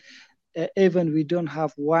 days, even we don't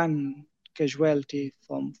have one casualty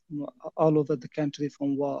from all over the country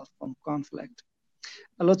from war, from conflict.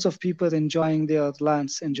 Lots of people enjoying their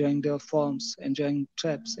lands, enjoying their farms, enjoying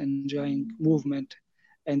trips, enjoying movement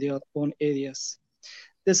in their own areas.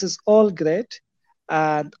 This is all great,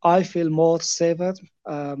 and I feel more safer,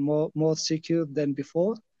 more secure than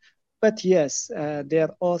before. But yes, there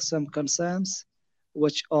are some concerns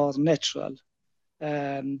which are natural,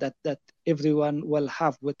 that everyone will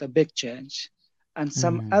have with a big change. And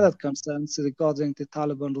some other concerns regarding the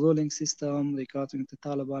Taliban ruling system, regarding the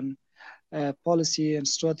Taliban policy and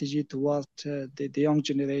strategy toward the young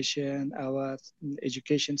generation, our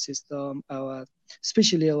education system,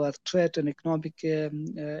 especially our trade and economic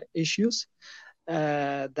issues.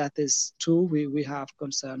 That is true. We have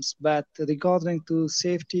concerns, but regarding to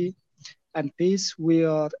safety and peace, we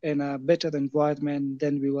are in a better environment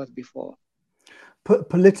than we were before.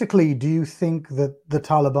 Politically, do you think that the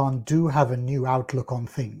Taliban do have a new outlook on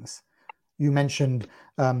things? You mentioned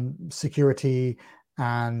security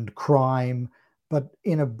and crime, but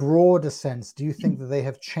in a broader sense, do you think that they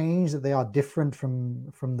have changed, that they are different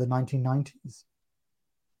from the 1990s?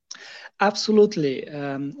 Absolutely.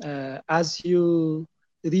 As you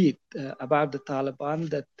read about the Taliban,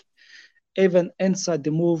 that even inside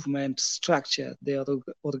the movement structure, their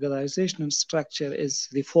organizational structure is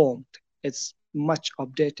reformed. It's much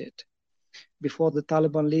updated. Before, the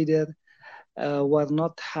Taliban leader were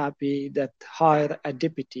not happy that hire a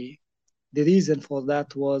deputy. The reason for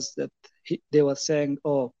that was that they were saying,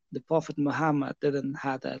 oh, the Prophet Muhammad didn't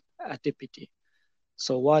have a deputy,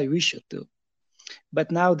 so why we should do?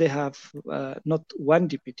 But now they have not one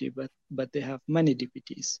deputy, but they have many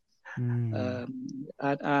deputies. And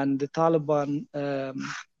the Taliban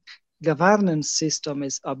governance system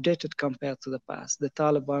is updated compared to the past. The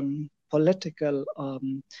Taliban political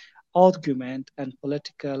argument and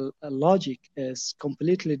political logic is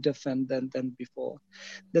completely different than before.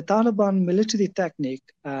 The Taliban military technique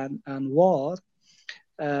and war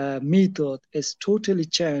method is totally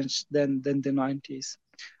changed than the 90s.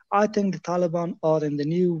 I think the Taliban are in the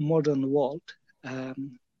new modern world.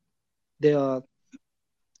 They are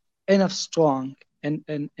enough strong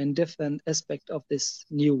in different aspects of this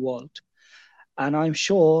new world. And I'm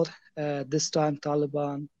sure this time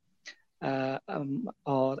Taliban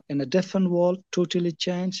are in a different world, totally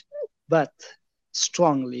changed, but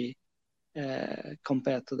strongly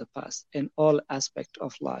compared to the past in all aspects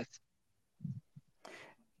of life.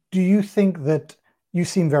 Do you think that, you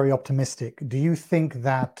seem very optimistic, do you think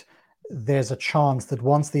that there's a chance that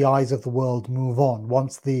once the eyes of the world move on,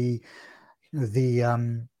 once the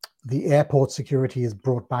airport security is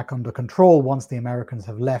brought back under control, once the Americans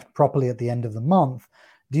have left properly at the end of the month,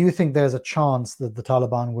 do you think there's a chance that the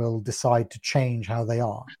Taliban will decide to change how they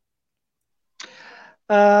are?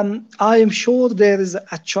 I am sure there is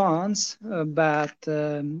a chance, but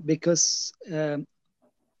because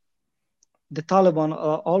the Taliban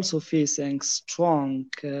are also facing strong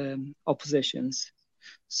oppositions.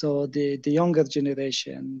 So the younger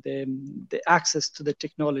generation, the access to the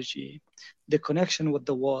technology, the connection with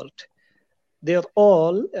the world, they're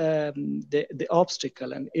all the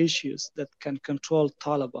obstacle and issues that can control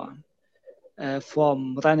Taliban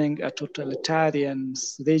from running a totalitarian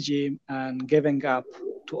regime and giving up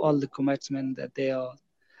to all the commitment that they are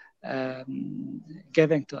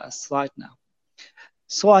giving to us right now.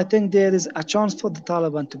 So I think there is a chance for the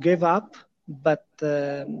Taliban to give up, but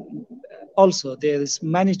also there is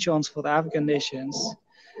many chance for the Afghan nations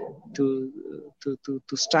to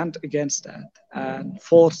stand against that and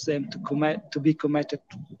force them to be committed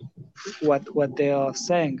to what they are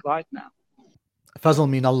saying right now. Fazl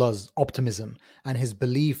Minalla's optimism and his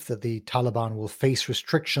belief that the Taliban will face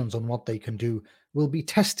restrictions on what they can do will be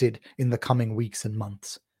tested in the coming weeks and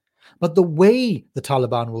months. But the way the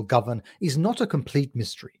Taliban will govern is not a complete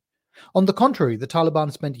mystery. On the contrary, the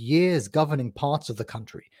Taliban spent years governing parts of the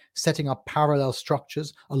country, setting up parallel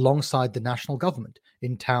structures alongside the national government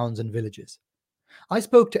in towns and villages. I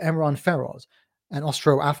spoke to Emran Feroz, an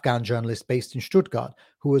Austro-Afghan journalist based in Stuttgart,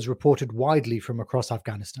 who has reported widely from across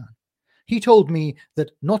Afghanistan. He told me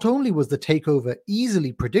that not only was the takeover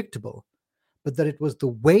easily predictable, but that it was the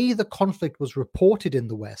way the conflict was reported in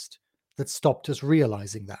the West that stopped us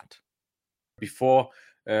realizing that. Before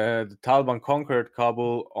the Taliban conquered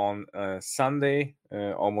Kabul on Sunday,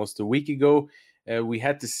 almost a week ago, we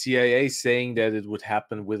had the CIA saying that it would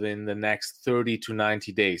happen within the next 30 to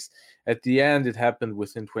 90 days. At the end, it happened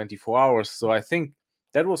within 24 hours. So I think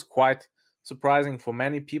that was quite surprising for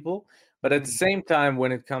many people. But at the same time,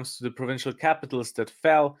 when it comes to the provincial capitals that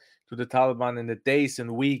fell to the Taliban in the days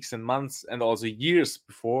and weeks and months and also years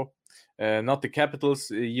before, not the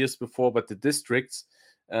capitals years before, but the districts,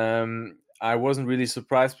 I wasn't really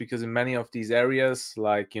surprised because in many of these areas,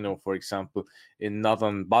 like, for example, in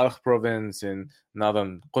northern Balkh province, in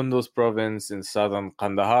northern Kunduz province, in southern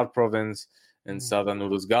Kandahar province, in southern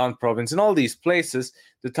Uruzgan province, in all these places,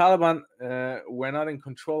 the Taliban were not in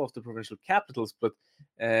control of the provincial capitals, but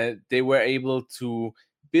they were able to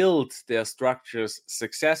build their structures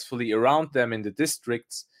successfully around them in the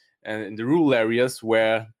districts and in the rural areas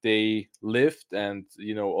where they lived, and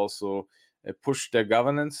also push their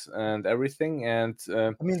governance and everything. And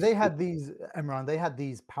I mean, they had these, Emran, they had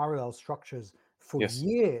these parallel structures for yes,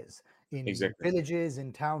 years in exactly. villages,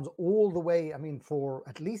 in towns, all the way. I mean, for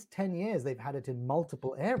at least 10 years, they've had it in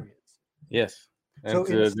multiple areas. Yes, So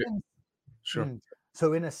and in a sense, sure.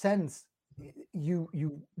 So in a sense, you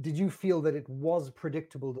did you feel that it was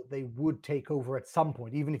predictable that they would take over at some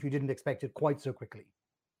point, even if you didn't expect it quite so quickly?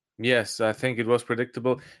 Yes, I think it was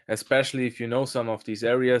predictable, especially if you know some of these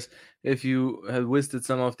areas. If you had visited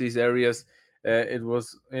some of these areas, it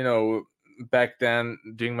was, back then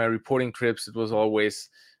during my reporting trips, it was always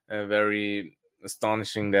very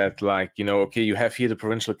astonishing that, like, okay, you have here the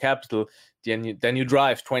provincial capital, then you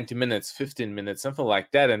drive 20 minutes, 15 minutes, something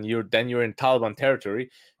like that, and you're in Taliban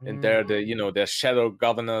territory, and there there's shadow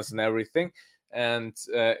governors and everything, and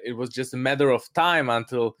it was just a matter of time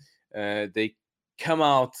until they come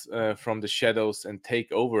out from the shadows and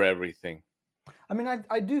take over everything. I mean,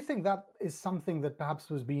 I do think that is something that perhaps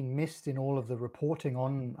was being missed in all of the reporting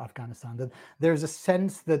on Afghanistan, that there's a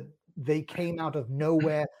sense that they came out of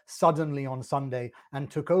nowhere suddenly on Sunday and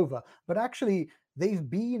took over. But actually, they've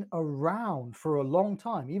been around for a long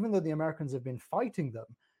time. Even though the Americans have been fighting them,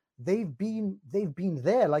 they've been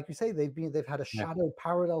there. Like you say, they've had a shadow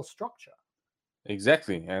parallel structure.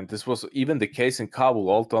 Exactly. And this was even the case in Kabul,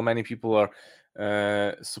 although many people are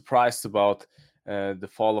surprised about the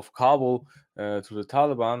fall of Kabul to the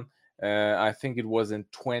Taliban. I think it was in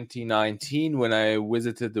 2019 when I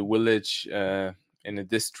visited the village in a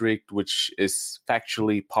district which is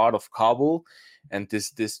factually part of Kabul. And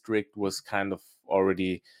this district was kind of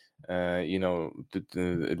already,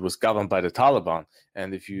 it was governed by the Taliban.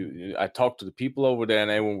 And I talked to the people over there,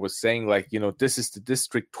 and everyone was saying, like, this is the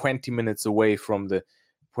district 20 minutes away from the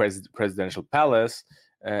presidential palace,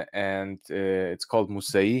 and it's called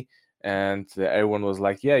Musai. And everyone was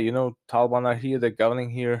like, yeah, Taliban are here, they're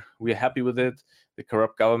governing here, we're happy with it. The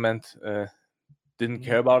corrupt government didn't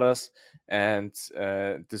care about us. And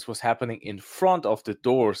this was happening in front of the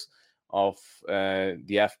doors of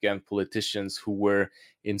the Afghan politicians who were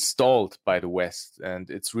installed by the West. And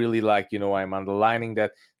it's really like, I'm underlining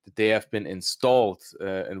that they have been installed,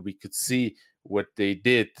 and we could see what they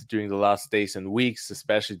did during the last days and weeks,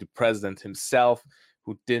 especially the president himself,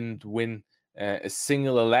 who didn't win a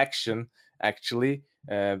single election, actually.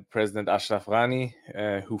 President Ashraf Ghani,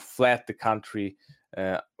 who fled the country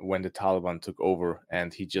when the Taliban took over,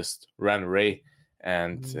 and he just ran away.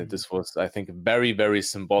 And this was, I think, a very, very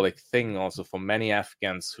symbolic thing also for many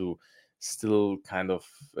Afghans who still kind of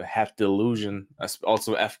had the illusion,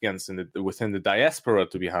 also Afghans within the diaspora,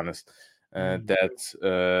 to be honest,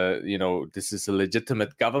 that, this is a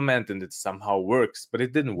legitimate government and it somehow works, but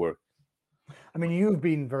it didn't work. I mean, you've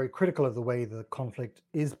been very critical of the way the conflict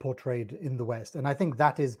is portrayed in the West. And I think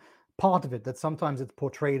that is part of it, that sometimes it's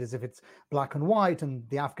portrayed as if it's black and white and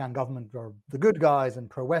the Afghan government are the good guys and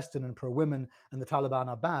pro-Western and pro-women and the Taliban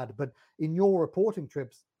are bad. But in your reporting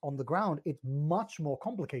trips on the ground, it's much more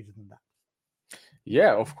complicated than that.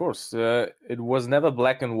 Yeah, of course. It was never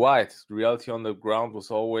black and white. The reality on the ground was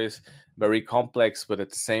always very complex, but at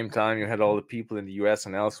the same time, you had all the people in the US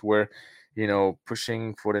and elsewhere,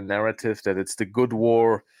 pushing for the narrative that it's the good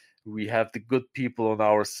war. We have the good people on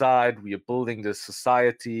our side. We are building the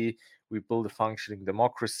society. We build a functioning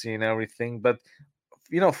democracy and everything. But,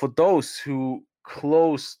 for those who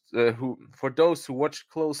watched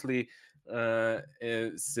closely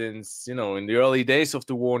since, in the early days of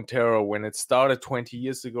the war on terror, when it started 20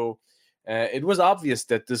 years ago, it was obvious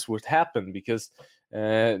that this would happen because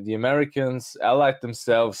the Americans allied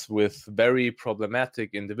themselves with very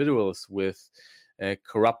problematic individuals, with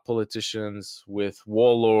corrupt politicians, with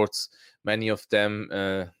warlords, many of them,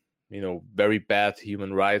 very bad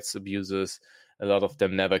human rights abusers. A lot of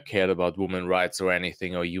them never cared about women's rights or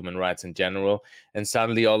anything, or human rights in general. And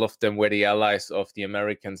suddenly all of them were the allies of the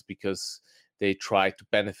Americans because they tried to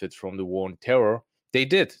benefit from the war on terror. They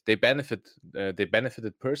did. They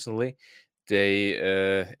benefited personally.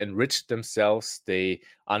 They enriched themselves. They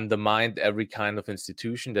undermined every kind of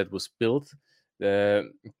institution that was built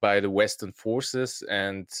by the Western forces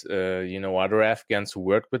and, other Afghans who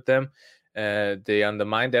worked with them. They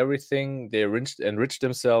undermined everything. They enriched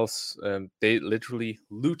themselves. They literally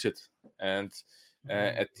looted. And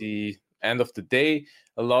at the end of the day,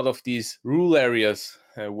 a lot of these rural areas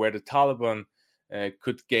where the Taliban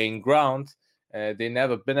could gain ground, they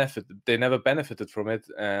never benefited from it.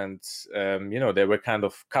 And, they were kind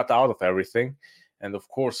of cut out of everything. And of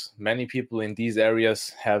course, many people in these areas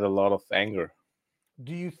had a lot of anger.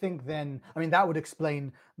 Do you think then, I mean, that would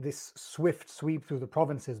explain this swift sweep through the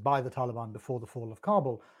provinces by the Taliban before the fall of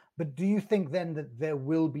Kabul. But do you think then that there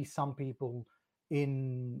will be some people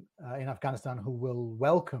in Afghanistan who will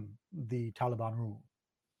welcome the Taliban rule?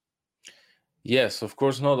 Yes, of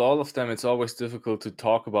course, not all of them. It's always difficult to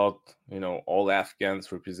talk about, all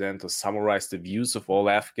Afghans represent or summarize the views of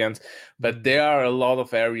all Afghans. But there are a lot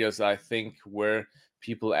of areas, I think, where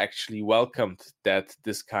people actually welcomed that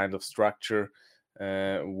this kind of structure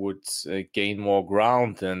would gain more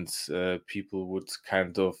ground, and people would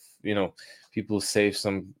kind of, people save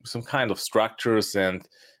some kind of structures and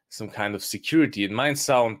some kind of security. It might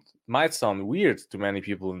sound weird to many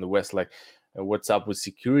people in the West, like, what's up with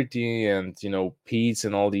security and peace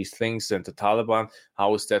and all these things and the Taliban?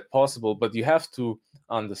 How is that possible? But you have to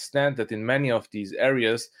understand that in many of these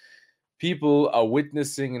areas, people are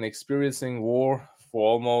witnessing and experiencing war for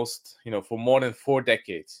almost, for more than 4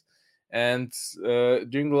 decades. And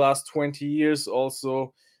during the last 20 years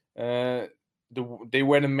also, they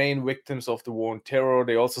were the main victims of the war on terror.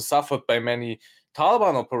 They also suffered by many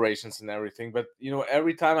Taliban operations and everything. But,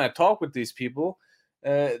 every time I talk with these people,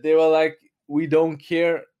 they were like, we don't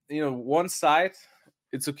care, one side,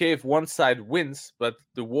 it's okay if one side wins, but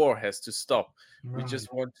the war has to stop. Right. We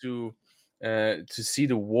just want to see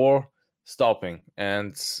the war stopping.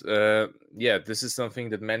 And this is something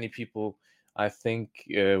that many people, I think,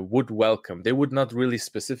 would welcome. They would not really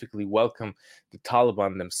specifically welcome the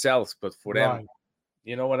Taliban themselves, but for them,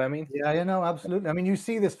 you know what I mean? Yeah, absolutely. I mean, you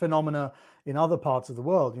see this phenomena in other parts of the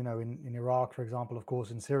world, in Iraq, for example, of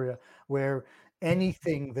course, in Syria, where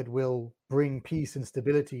anything that will bring peace and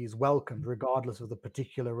stability is welcomed, regardless of the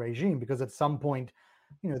particular regime, because at some point,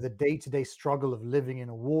 the day-to-day struggle of living in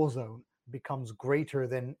a war zone becomes greater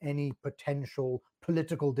than any potential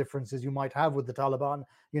political differences you might have with the Taliban,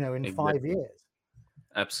 in exactly. 5 years.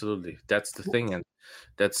 Absolutely. That's the thing. And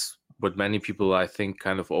that's what many people, I think,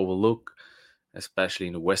 kind of overlook, especially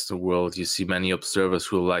in the Western world. You see many observers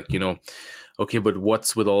who are like, okay, but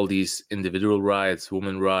what's with all these individual rights,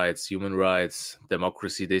 women rights, human rights,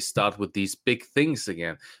 democracy? They start with these big things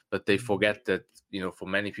again, but they forget that, for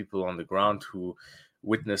many people on the ground who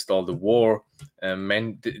witnessed all the war,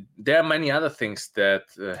 there are many other things that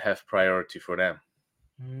have priority for them.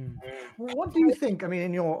 What do you think? I mean,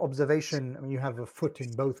 in your observation, you have a foot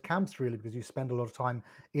in both camps, really, because you spend a lot of time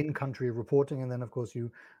in country reporting, and then, of course,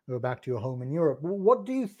 you go back to your home in Europe. What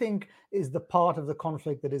do you think is the part of the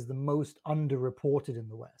conflict that is the most underreported in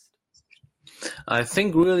the West? I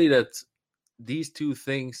think really that these two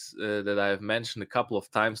things that I've mentioned a couple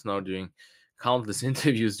of times now during countless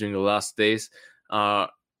interviews during the last days are,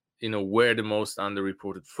 were the most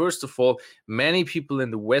underreported. First of all, many people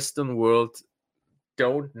in the Western world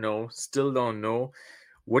still don't know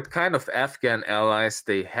what kind of Afghan allies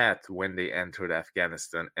they had when they entered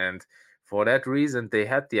Afghanistan. And for that reason, they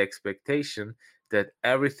had the expectation that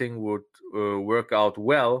everything would work out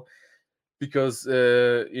well because,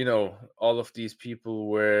 all of these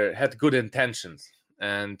people had good intentions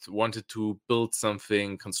and wanted to build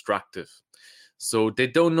something constructive. So they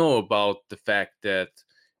don't know about the fact that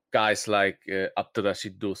guys like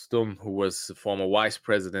Abdurrashid Dostum, who was a former vice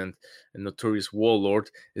president and notorious warlord,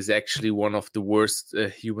 is actually one of the worst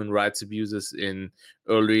human rights abusers in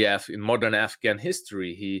modern Afghan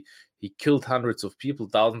history. He killed hundreds of people,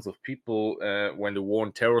 thousands of people when the war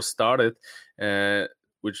on terror started,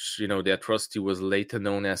 which, the atrocity was later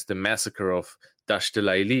known as the massacre of Dasht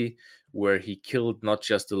al-Aili, where he killed not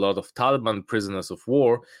just a lot of Taliban prisoners of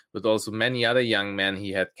war, but also many other young men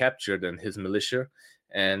he had captured and his militia.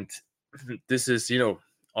 And this is,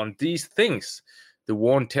 on these things, the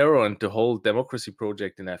war on terror and the whole democracy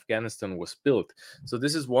project in Afghanistan was built. So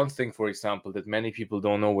this is one thing, for example, that many people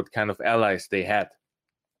don't know what kind of allies they had.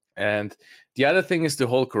 And the other thing is the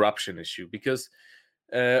whole corruption issue, because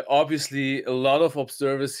obviously a lot of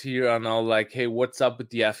observers here are now like, hey, what's up with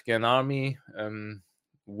the Afghan army?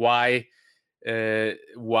 Why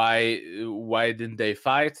didn't they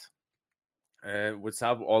fight? What's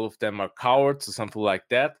up? All of them are cowards or something like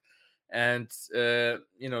that. And,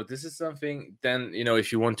 this is something then,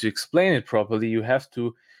 if you want to explain it properly, you have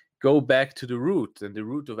to go back to the root. And the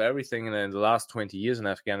root of everything in the last 20 years in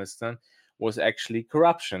Afghanistan was actually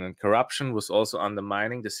corruption. And corruption was also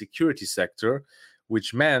undermining the security sector,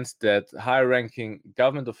 which meant that high-ranking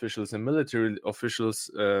government officials and military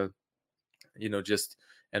officials, just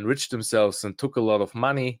enriched themselves and took a lot of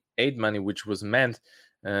money, aid money, which was meant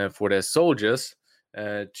for their soldiers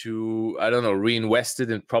to, reinvest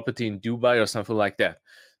it in property in Dubai or something like that.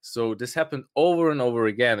 So this happened over and over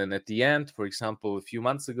again. And at the end, for example, a few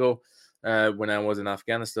months ago, when I was in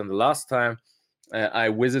Afghanistan the last time, I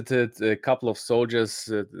visited a couple of soldiers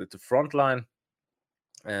at the front line,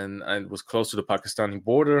 and I was close to the Pakistani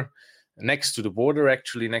border, next to the border,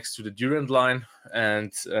 actually, next to the Durand line.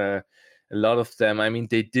 And a lot of them, I mean,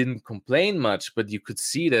 they didn't complain much, but you could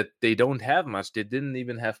see that they don't have much. They didn't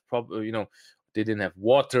even have they didn't have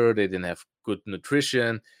water, they didn't have good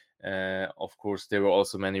nutrition. Of course, there were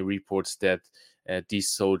also many reports that these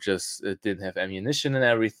soldiers didn't have ammunition and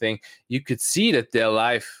everything. You could see that their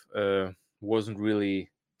life wasn't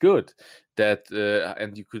really good.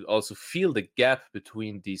 And you could also feel the gap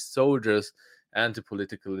between these soldiers and the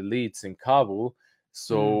political elites in Kabul.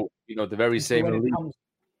 So, the very same elite.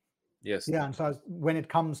 Yes. Yeah, and so when it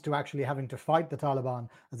comes to actually having to fight the Taliban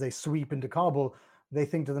as they sweep into Kabul, they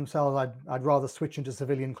think to themselves, I'd rather switch into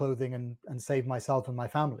civilian clothing and save myself and my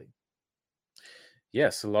family.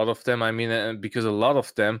 Yes, a lot of them. I mean, because a lot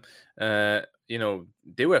of them,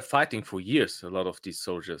 they were fighting for years. A lot of these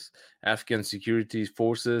soldiers, Afghan security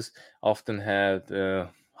forces often had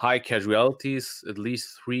high casualties, at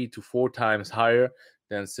least 3 to 4 times higher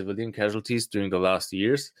than civilian casualties during the last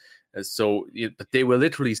years. But they were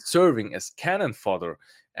literally serving as cannon fodder,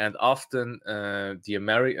 and often not the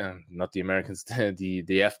Americans,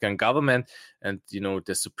 the Afghan government and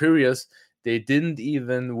the superiors, they didn't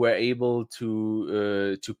even were able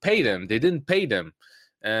to pay them. They didn't pay them,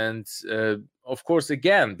 and of course,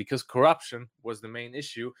 again, because corruption was the main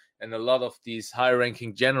issue, and a lot of these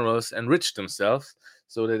high-ranking generals enriched themselves,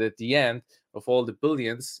 so that at the end of all the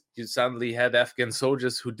billions, you suddenly had Afghan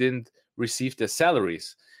soldiers who didn't receive their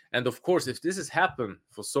salaries. And of course, if this has happened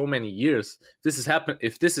for so many years,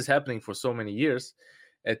 if this is happening for so many years,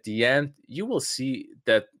 at the end, you will see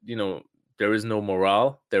that, there is no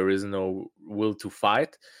morale, there is no will to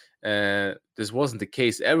fight. This wasn't the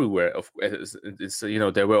case everywhere.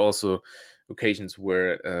 There were also occasions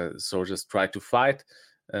where soldiers tried to fight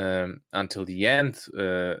until the end.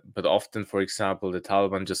 But often, for example, the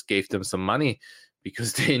Taliban just gave them some money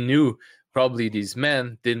because they knew probably these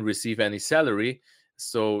men didn't receive any salary.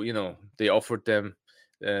 So, they offered them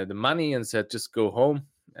the money and said, just go home,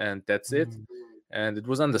 and that's it. And it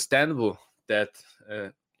was understandable that,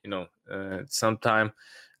 sometime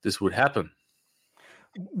this would happen.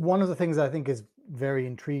 One of the things I think is very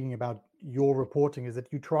intriguing about your reporting is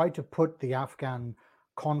that you try to put the Afghan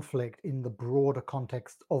conflict in the broader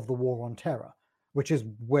context of the war on terror, which is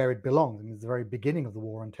where it belongs. I mean, it's the very beginning of the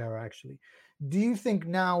war on terror, actually. Do you think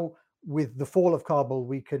now, with the fall of Kabul,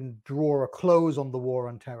 we can draw a close on the war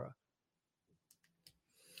on terror?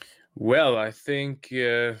 Well, I think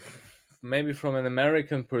maybe from an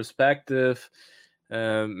American perspective,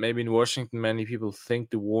 maybe in Washington, many people think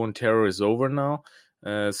the war on terror is over now.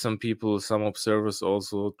 Some observers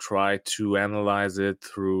also try to analyze it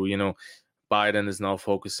through, Biden is now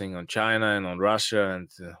focusing on China and on Russia, and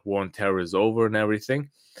war on terror is over and everything.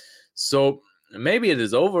 So maybe it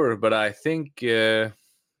is over, but I think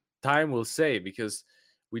time will say, because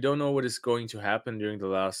we don't know what is going to happen during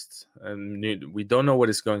we don't know what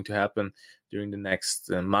is going to happen during the next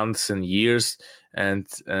months and years. And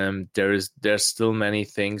there's still many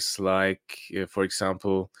things like, for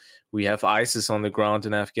example, we have ISIS on the ground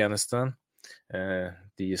in Afghanistan, the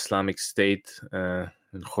Islamic State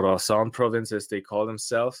in Khorasan province, as they call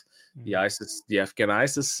themselves, the Afghan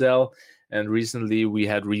ISIS cell. And recently we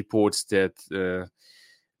had reports that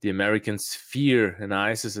the Americans fear an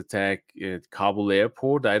ISIS attack at Kabul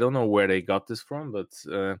airport. I don't know where they got this from, but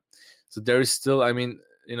so there is still,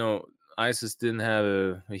 ISIS didn't have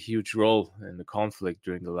a huge role in the conflict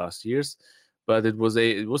during the last years, but it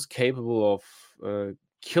was capable of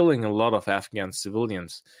killing a lot of Afghan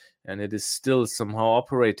civilians, and it is still somehow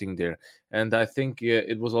operating there. And I think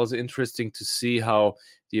it was also interesting to see how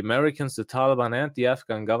the Americans, the Taliban, and the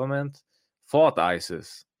Afghan government fought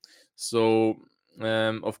ISIS. So,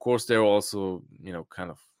 of course, there are also,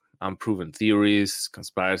 kind of unproven theories,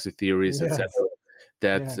 conspiracy theories, etc.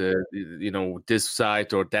 That, this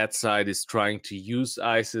side or that side is trying to use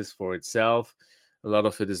ISIS for itself. A lot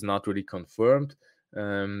of it is not really confirmed,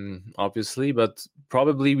 obviously, but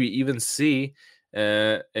probably we even see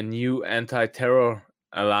a new anti-terror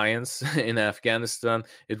alliance in Afghanistan.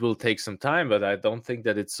 It will take some time, but I don't think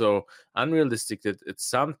that it's so unrealistic that at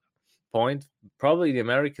some point, probably the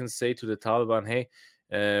Americans say to the Taliban, hey,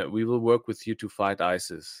 we will work with you to fight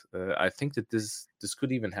ISIS. I think that this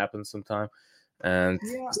could even happen sometime. And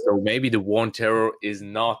so maybe the war on terror is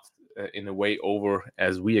not in a way over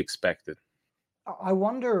as we expected. I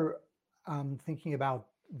wonder, thinking about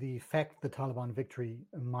the effect the Taliban victory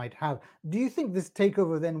might have, do you think this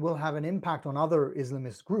takeover then will have an impact on other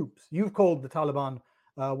Islamist groups? You've called the Taliban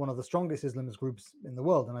one of the strongest Islamist groups in the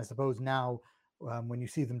world, and I suppose now when you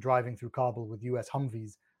see them driving through Kabul with US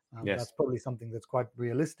Humvees, that's probably something that's quite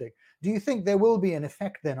realistic. Do you think there will be an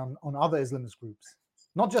effect then on other Islamist groups,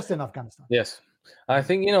 not just in Afghanistan? Yes, I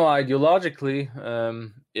think, ideologically,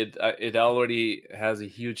 it already has a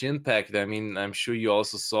huge impact. I mean, I'm sure you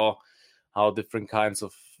also saw how different kinds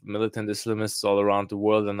of militant Islamists all around the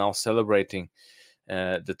world are now celebrating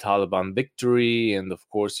the Taliban victory, and of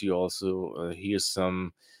course, you also hear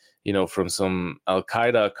some, from some Al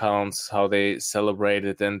Qaeda accounts how they celebrate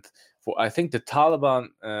it. And I think the Taliban,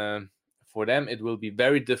 for them, it will be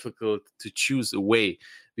very difficult to choose a way,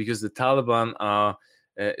 because the Taliban are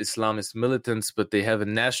Islamist militants, but they have a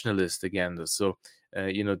nationalist agenda. So,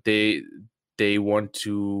 they want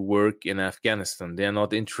to work in Afghanistan. They are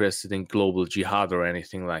not interested in global jihad or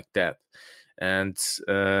anything like that. And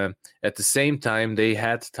at the same time, they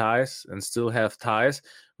had ties and still have ties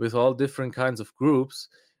with all different kinds of groups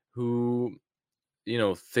who,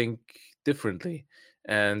 think differently.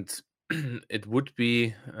 And it will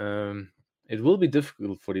be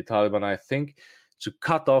difficult for the Taliban, I think, to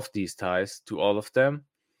cut off these ties to all of them.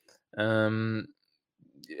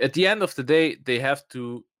 At the end of the day, they have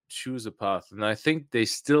to choose a path, and I think they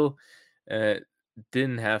still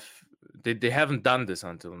didn't have. They haven't done this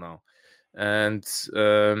until now, and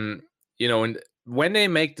and when they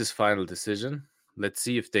make this final decision, let's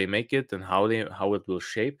see if they make it and how it will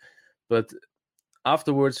shape. But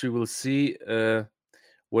afterwards, we will see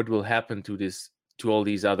what will happen to all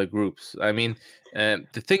these other groups. I mean,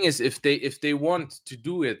 the thing is, if they want to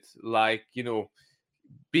do it, like,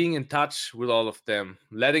 being in touch with all of them,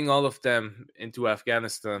 letting all of them into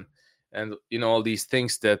Afghanistan, and all these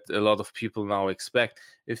things that a lot of people now expect,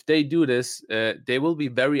 if they do this, they will be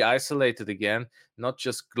very isolated again, not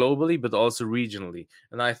just globally but also regionally.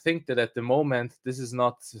 And I think that at the moment, this is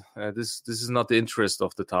not this is not the interest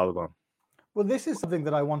of the Taliban. Well, this is something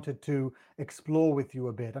that I wanted to explore with you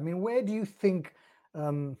a bit. I mean, where do you think,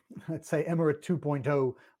 let's say, Emirate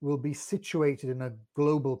 2.0 will be situated in a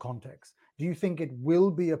global context? Do you think it will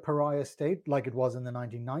be a pariah state like it was in the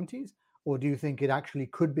 1990s? Or do you think it actually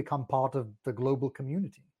could become part of the global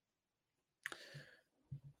community?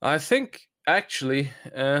 I think, actually,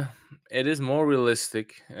 it is more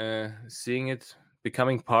realistic seeing it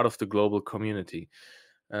becoming part of the global community.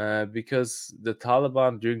 Because the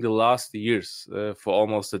Taliban, during the last years, for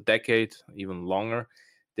almost a decade, even longer,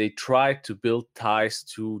 they tried to build ties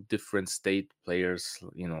to different state players,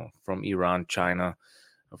 from Iran, China,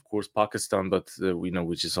 of course, Pakistan, but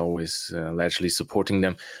which is always largely supporting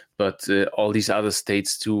them. But all these other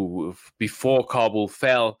states too. Before Kabul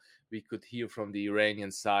fell, we could hear from the Iranian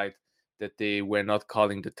side that they were not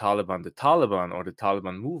calling the Taliban or the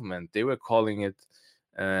Taliban movement. They were calling it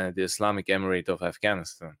the Islamic Emirate of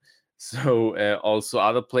Afghanistan. So also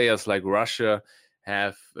other players like Russia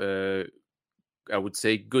have, I would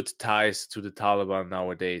say, good ties to the Taliban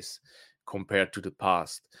nowadays compared to the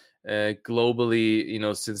past.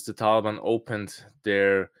 Globally, since the Taliban opened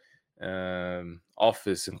their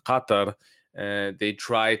office in Qatar, they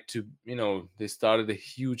tried to, they started a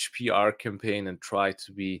huge PR campaign and tried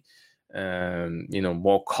to be,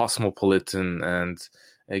 more cosmopolitan and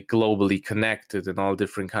globally connected, and all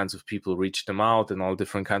different kinds of people reached them out, and all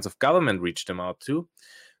different kinds of government reached them out too.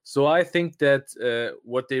 So I think that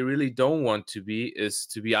what they really don't want to be is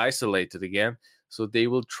to be isolated again. So they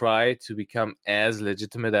will try to become as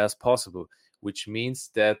legitimate as possible, which means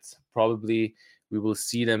that probably we will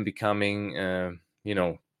see them becoming,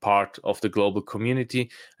 part of the global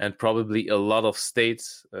community, and probably a lot of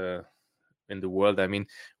states in the world. I mean,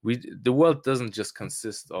 the world doesn't just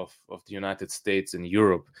consist of the United States and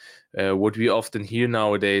Europe. What we often hear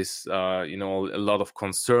nowadays, a lot of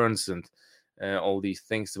concerns and all these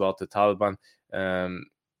things about the Taliban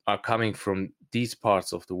are coming from these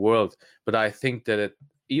parts of the world. But I think that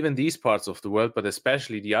even these parts of the world, but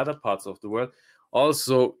especially the other parts of the world,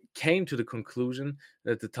 also came to the conclusion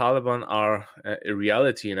that the Taliban are a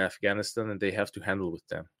reality in Afghanistan, and they have to handle with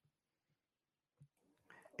them.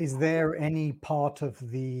 Is there any part of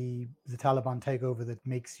the Taliban takeover that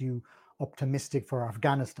makes you optimistic for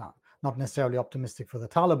Afghanistan? Not necessarily optimistic for the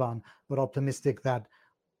Taliban, but optimistic that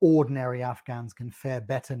ordinary Afghans can fare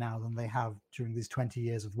better now than they have during these 20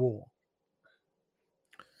 years of war?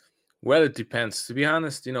 Well, it depends. To be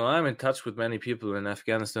honest, I'm in touch with many people in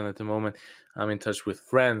Afghanistan at the moment. I'm in touch with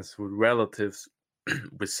friends, with relatives,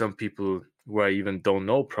 with some people who I even don't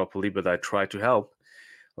know properly, but I try to help.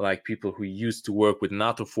 Like people who used to work with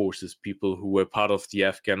NATO forces, people who were part of the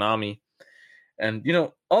Afghan army. And,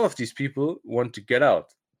 all of these people want to get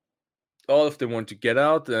out. All of them want to get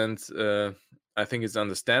out, and I think it's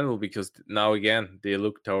understandable, because now, again, they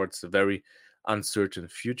look towards a very uncertain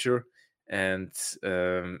future, and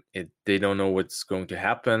they don't know what's going to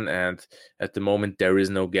happen. And at the moment, there is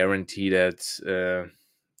no guarantee that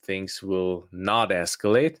things will not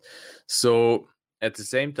escalate. So at the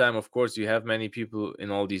same time, of course, you have many people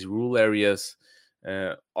in all these rural areas,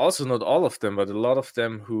 also not all of them, but a lot of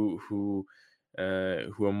them who are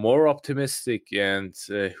more optimistic and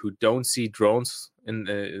who don't see drones on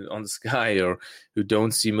the sky, or who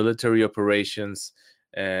don't see military operations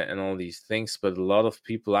and all these things. But a lot of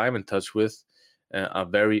people I'm in touch with are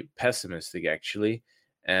very pessimistic, actually.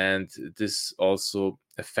 And this also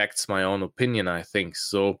affects my own opinion, I think.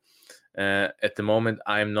 So at the moment,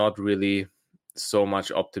 I'm not really so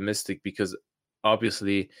much optimistic, because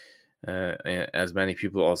obviously, as many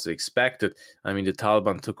people also expected, I mean, the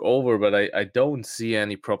Taliban took over, but I don't see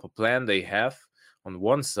any proper plan they have on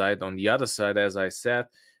one side. On the other side, as I said,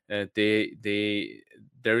 there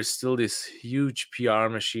is still this huge PR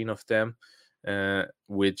machine of them,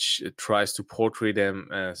 which tries to portray them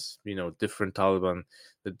as, different Taliban,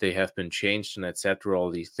 that they have been changed and etc.,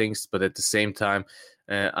 all these things. But at the same time,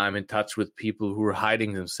 I'm in touch with people who are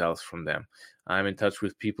hiding themselves from them. I'm in touch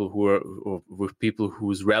with people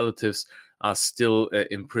whose relatives are still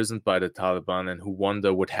imprisoned by the Taliban, and who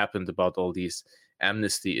wonder what happened about all these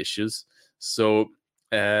amnesty issues. So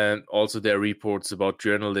also there are reports about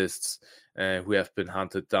journalists who have been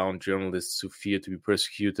hunted down, journalists who fear to be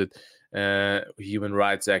persecuted, human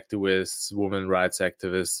rights activists, women rights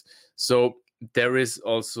activists. So there is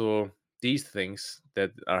also these things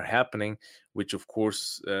that are happening, which of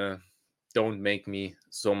course don't make me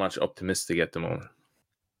so much optimistic at the moment.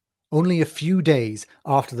 Only a few days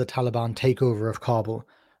after the Taliban takeover of Kabul,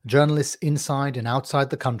 journalists inside and outside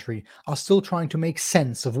the country are still trying to make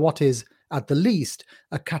sense of what is, at the least,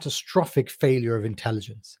 a catastrophic failure of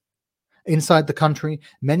intelligence. Inside the country,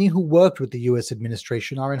 many who worked with the US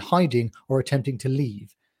administration are in hiding or attempting to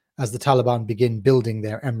leave as the Taliban begin building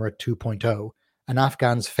their Emirate 2.0, and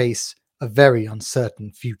Afghans face a very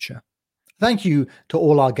uncertain future. Thank you to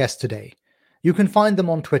all our guests today. You can find them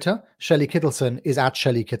on Twitter. Shelley Kittleson is at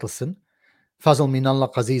Shelley Kittleson, Fazl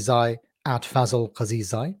Minallah Qazizai at Fazl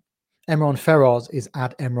Qazizai, Emron Feroz is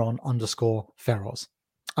at Emron_Feroz.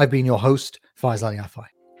 I've been your host, Faiz Al Yafai.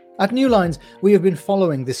 At New Lines, we have been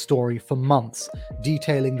following this story for months,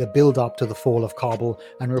 detailing the build-up to the fall of Kabul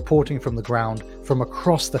and reporting from the ground from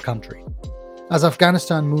across the country. As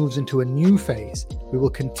Afghanistan moves into a new phase, we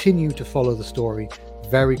will continue to follow the story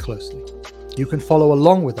very closely. You can follow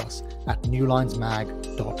along with us at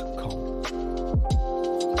newlinesmag.com.